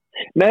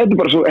 Nei, þetta er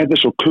bara svo, þetta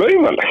er svo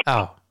klaufalegt. Já.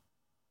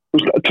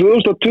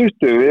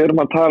 2020, við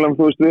erum að tala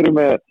þú veist, við erum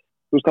með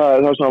það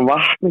er svona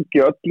vakningi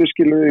öllu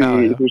skilu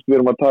þú veist, við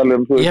erum að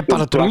tala ég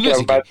bara trúði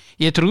þess ekki,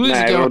 ég trúði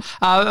þess ekki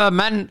að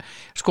menn,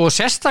 sko,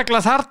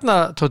 sérstaklega þarna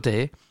Tóti,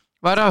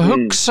 var að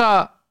hugsa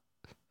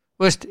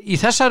veist, í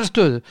þessari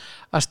stöðu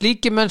að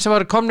slíki menn sem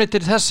var komni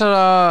til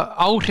þessara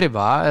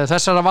áhrifa eða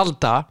þessara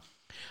valda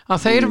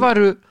að þeir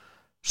varu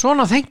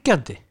svona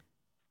þengjandi.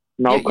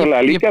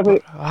 Nákvæmlega, líka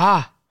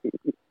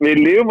við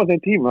lifum á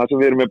þeim tíma þar sem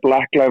við erum með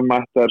Black Lives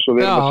Matter og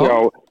við erum að sjá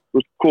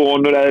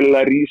konur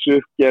eðlilega rísu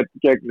upp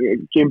gegn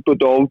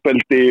kynbundnu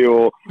ofbeldi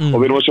og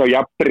við erum að sjá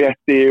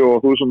jafnrétti og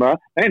þú svona,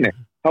 nei,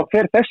 þá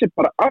fer þessi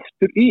bara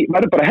aftur í,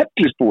 verður bara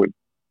hellisbúinn.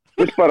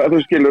 Þú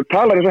skilur,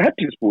 talar eins og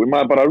hellisbúi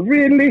maður bara,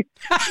 really?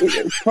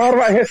 Hvar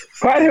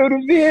hefur þú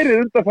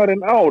verið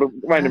undanfarin ár,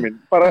 væni minn?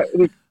 Bara,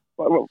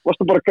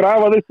 varstu bara að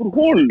grafa þig úr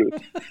hólu?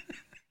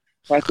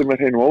 Þetta er með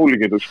hreinu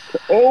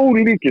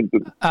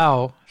ólíkindum. Já,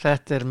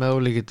 þetta er með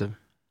ólíkindum.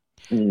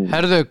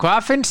 Herðu, hvað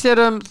finnst þér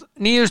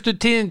nýjustu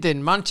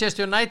tíðindin?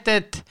 Manchester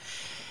United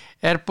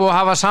er búið að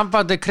hafa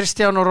sambandi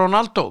Cristiano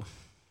Ronaldo.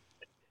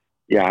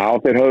 Já,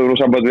 þeir höfðu nú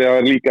samband við að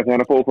vera líka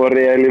þegar hann fór frá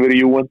Real yfir í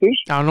Juventus.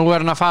 Já, nú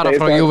er hann að fara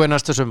frá Juve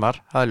næstu sumar,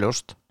 það er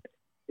ljóst.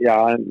 Já,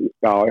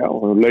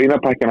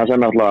 launapakkina er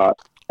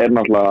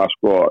náttúrulega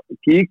sko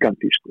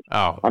gigantískur.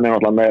 Hann er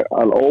náttúrulega með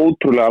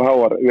ótrúlega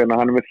háar,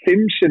 hann er með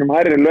 5 sinnum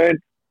hærri laun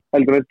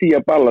heldur en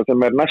Dybala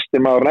sem er næsti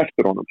maður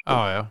eftir honum.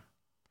 Já.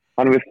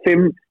 Hann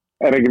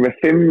er ekki með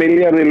 5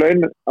 milljarði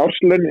laun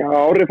árslaun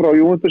ári frá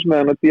Juventus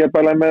meðan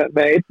Dybala er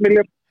með 1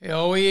 milljarð. Já,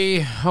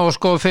 og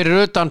sko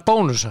fyrir utan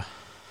bónusa.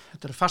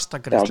 Þetta er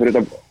fastagreiðslur.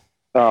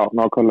 Já,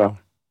 nákvæmlega.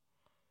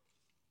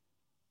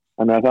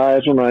 Þannig að það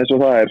er svona eins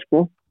og það er, sko.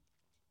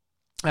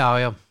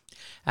 Já.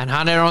 En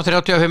hann er nú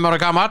 35 ára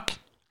gamall.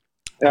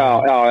 Já.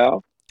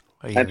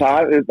 En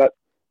það er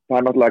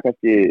náttúrulega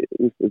kannski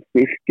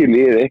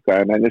virkilið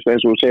eitthvað, en eins og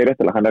þú segir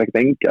réttilega, hann er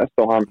ekkert engjast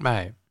og hann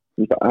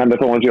er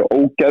þó hann sé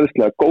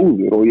ógeðslega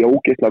góður og í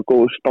ógeðslega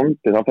góður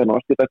standi, þá fer hann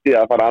alltaf þetta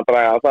að fara að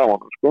draga það á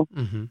hann, sko.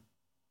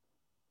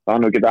 Það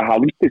hann geta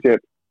haldið sér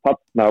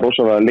þarna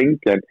rosalega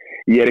lengi, en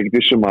ég er ekkert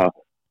vissum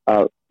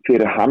að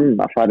fyrir hann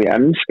að fara í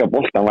enska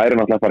boltan væri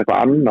náttúrulega að fara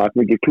eitthvað annað,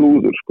 mikið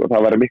klúður, sko.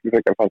 Það væri miklu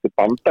frekar að fara til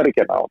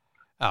Bandaríkjanna og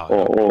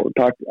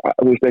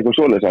þú veist eitthvað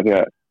svoleiðis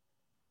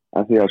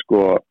að því að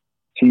sko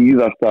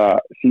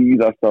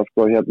síðasta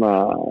sko hérna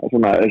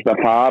svona að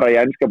fara í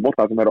enska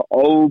boltan sem eru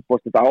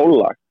óbúst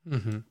álag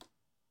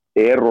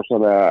er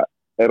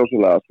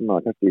rosalega svona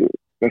kannski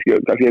ég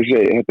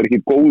segi, þetta er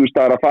ekki góðu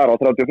staðar að fara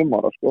á 35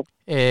 ára, sko.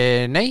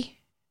 Nei.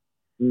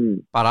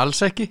 Bara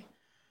alls ekki.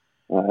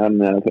 En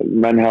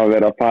menn hafa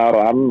verið að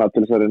fara annað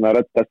til þess að reyna að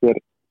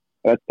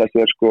retta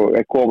sér sko,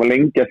 koma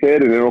lengja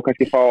fyrir og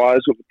kannski fá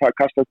aðeins og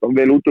kasta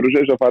vel út úr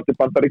þessu og fara til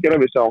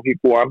Bandaríkjanna. Við sáum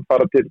Higuaín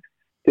fara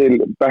til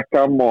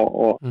Beckham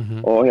og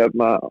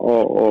hérna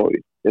og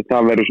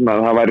það væri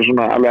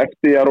svona alveg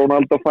eftir að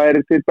Ronaldo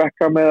færi til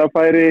Beckham eða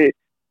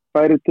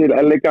færi til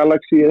LA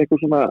Galaxy eða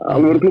eitthvað svona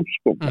alvöru klúbb,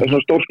 sko.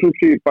 Svona stórs klúbb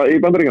í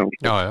Bandaríkjanna,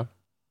 sko.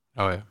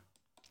 Já.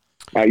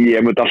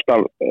 Ég myndi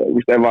alltaf,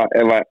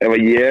 ef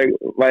ég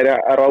væri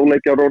að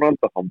ráðleggja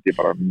Ronaldo, þá myndi ég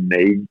bara,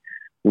 nei,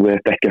 þú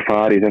veit ekki að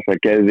fara í þessa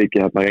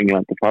geðviki þarna í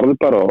England og farðu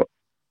bara og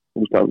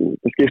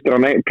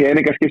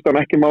peningar skiptir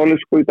hann ekki máli,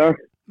 sko, í dag.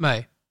 Nei,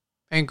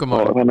 engum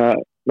máli. Þannig að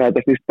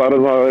þetta skiptir bara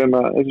það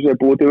að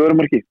búið til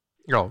vörumarki.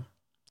 Já,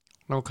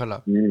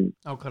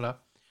 nákvæmlega.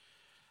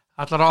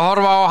 Ætlar að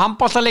horfa á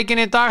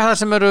handboltaleikin í dag þar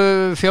sem eru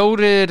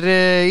 4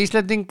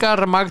 Íslendingar,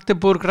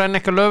 Magdeburg,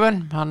 Rhein-Neckar Löwen,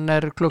 hann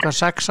klukkan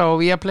 6 á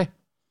Viaplay.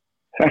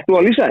 Ert þú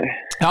að lýsa þig?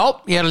 Já,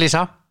 ég að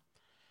lýsa.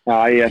 Já,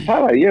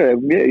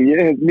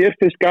 mér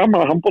finnst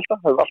gaman að handbolta,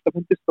 það hefur alltaf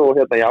fundist og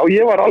já,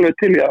 ég var alveg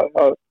til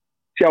að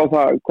sjá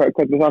það,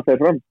 hvernig það fer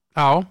fram.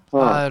 Já,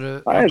 það eru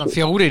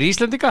 4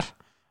 Íslendingar.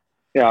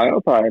 Já,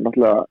 það er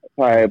náttúrulega,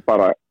 það er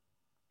bara,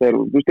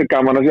 þú veist,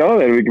 gaman að sjá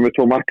það, erum við ekki með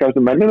 2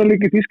 markaðustu mennina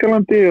líka í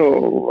Þýskalandi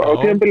og á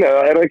tíðanbili,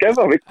 eða er það ekki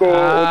eða, Viggo og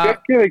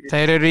Björki, eða ekki?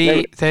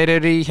 Þeir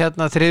eru í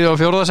 3. og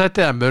 4.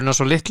 sæti, það muna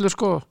svo litlu,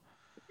 sko.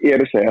 Ég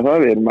að segja það,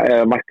 við erum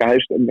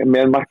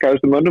með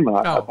markaðustu mönnum,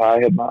 þannig að það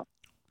er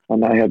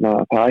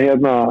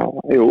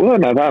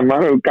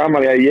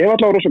gaman, ég var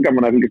alltaf rosa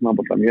gaman að fylgjast með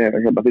handbolta, ég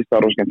fyrst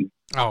að rosa skemmtileg.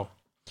 Já.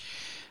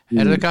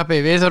 Herðu Kappi,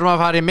 við þurfum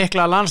að fara í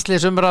mikla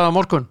landsliðsumræðu á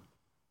morgun.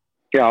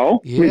 Já,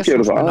 við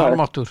gerum það.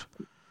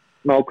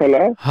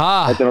 Nákvæmlega.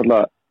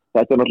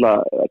 Þetta er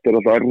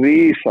náttúrulega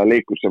rísa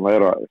leikur sem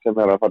er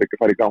að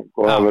fara í gang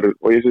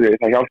og ég sé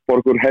það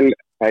hjálpar okkur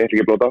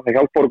það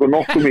hjálpar okkur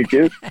nokkuð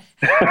mikið.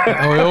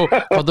 Jú,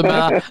 komdu með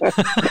það.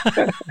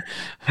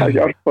 Það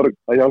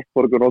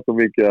hjálpar okkur nokkuð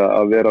mikið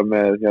að vera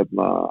með að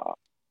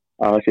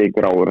það sé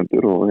einhver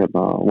áhörendur og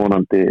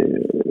vonandi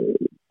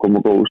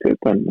koma góð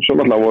úrslit, en svo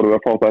náttúrulega vorum við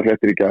að fá það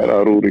fréttir í gær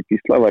að Rúrik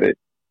Gísla væri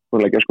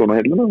leggja skóna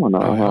hilluna, þannig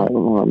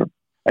að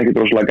ekki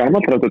droslega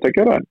gamalt 32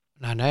 ára,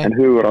 en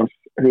hugur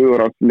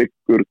hans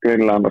liggur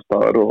greinilega annar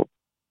staðar og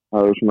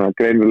það svona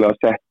greinilega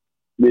sett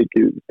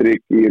mikið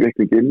strik í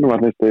reikninginn var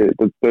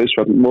þetta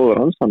dauðsfall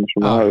móður hans, þannig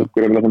svona það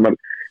greinilega þegar maður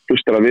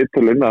hlustar að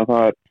viðtölun að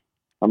það er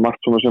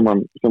margt svona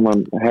sem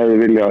hann hefði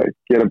vilja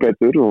gera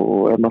betur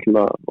og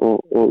náttúrulega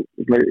og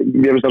ég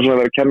finnst það svona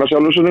að vera að kenna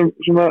sjálfur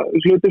svona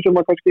hluti sem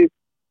að kannski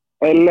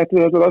lett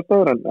við þessar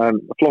aðstæður, en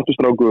flottu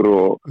strákur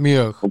og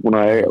búin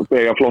að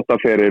eiga flotta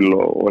feril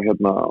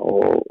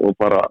og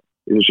bara,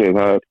 ég segi,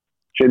 það er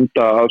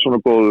finna að svona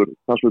góður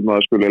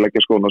knallsvitmaður skuli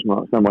leggja skóna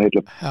snemma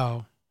hillum. Já,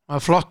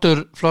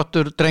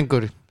 flottur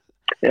drengur.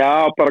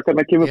 Já, bara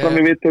hvernig hann kemur fram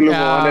í viðtölum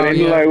og hann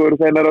einlægur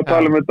þegar hann að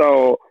tala þetta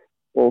og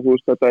þú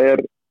veist, þetta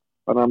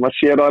þannig að maður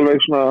sér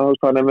alveg svona,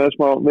 hann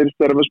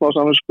virðist vera með smá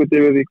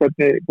samvinskuti við því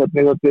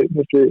hvernig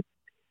þetta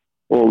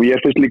og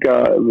ég finnst líka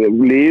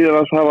liðið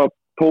að hafa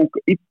tók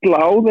illa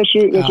á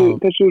þessu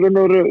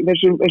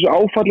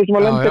áfalli sem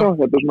að lendir á.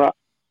 Þetta svona,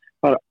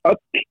 það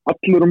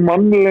allur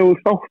mannlegu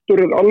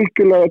þáttur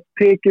algjörlega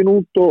tekin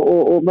út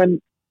og menn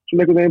svona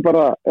einhvern veginn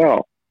bara,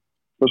 það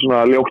er svona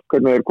ljótt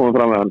hvernig þeir komið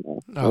fram með hann.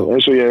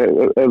 Eins og ég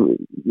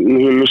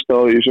lusta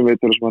á því sem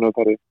veitur sem hann hefur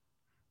farið.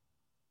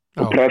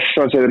 Og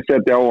pressan sem þeir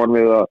setja á hann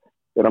við að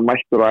vera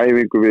mættur á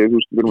æfingu við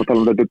erum að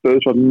tala þetta er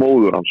dauðsvall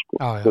móður hans, sko.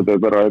 Þetta er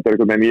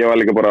einhvern veginn, ég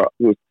var líka bara,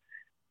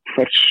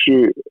 hversu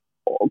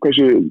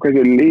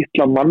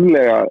litla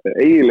mannlega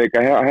eiginleika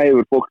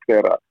hefur fólk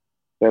þegar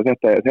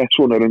þetta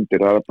svona er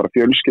undir, það er bara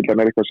fjölskyldan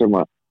er eitthvað sem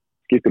að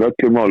skiptir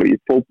öllu máli í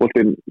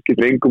fótboltinn,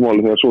 skiptir engu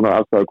máli þegar svona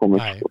aðstæða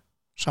komið.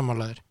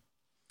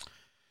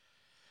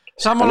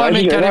 Sammálaður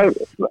minkari.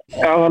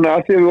 Já, þannig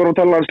að því við vorum að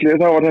tala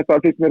landslið þá var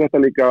þetta, fyrst mér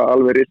þetta líka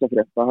alveg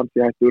risafrétt að hann sé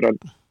hættur,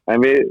 en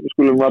við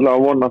skulum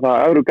allavega vona það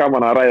að eru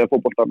gaman að ræða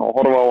fótboltan og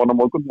horfa á hann á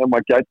morgun þegar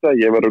maður gæta,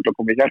 ég verður að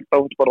koma í hjarta á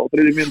bara á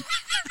 3. mínútu.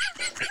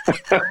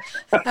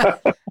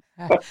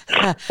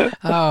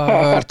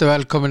 Ertu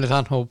velkomin í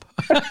þann hóp.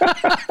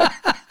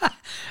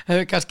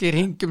 Hefur kannski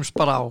ringjumst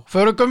bara á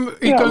förum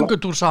í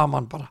göngutúr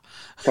saman bara.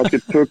 Kannski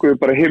tökum við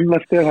bara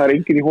himnastið, það er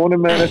enginn í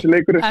honum með þessi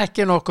leikur.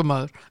 Ekki nokkuð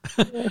maður.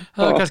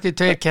 Það er kannski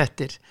 2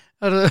 kettir.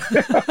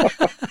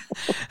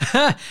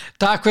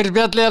 Takk fyrir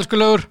spjallið,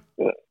 elskulegur.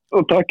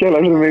 Og takk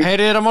fyrir mig.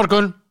 Heyri þér á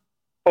morgun.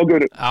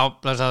 Okkur. Já,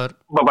 blessaður.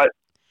 Bye.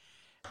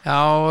 Já,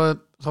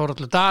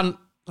 Þórhallur Dan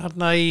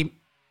þarna í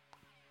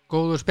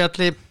góðu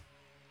spjalli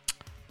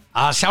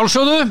að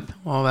sjálfsögðu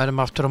og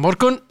verðum aftur á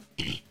morgun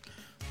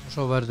og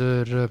svo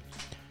verður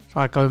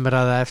svaka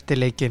umræða eftir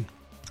leikinn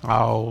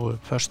á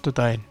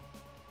föstudaginn.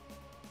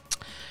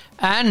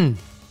 En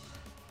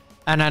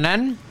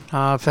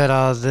það fer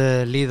að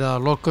líða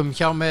lokum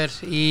hjá mér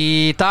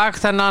í dag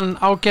þennan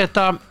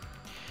ágæta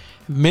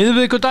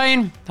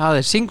miðvikudaginn,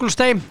 það er Singles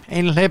Day,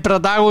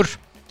 einhleypra dagur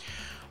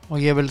og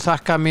ég vil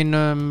þakka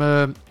mínum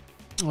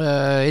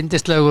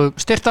yndislegu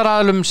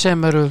styrktaraðlum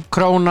sem eru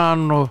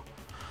Krónan og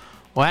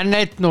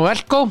N1 og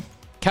Elko,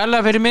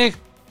 kærlega fyrir mig,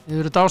 þið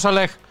eru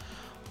dásaleg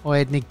og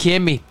einnig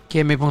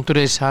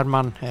Kemi.is,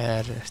 Hermann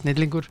er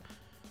snillingur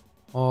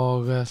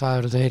og það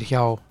eru þeir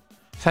hjá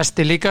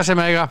Festi líka sem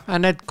eiga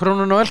N1,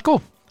 Krónan og Elko,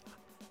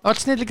 öll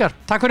snillingar.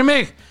 Takk fyrir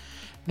mig,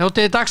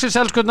 njótiði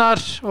dagsins elskurnar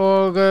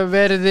og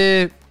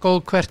veriði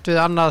góð hvert við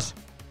annað.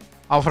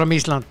 Áfram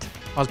Ísland,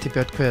 Valtý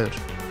Björn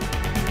kveður.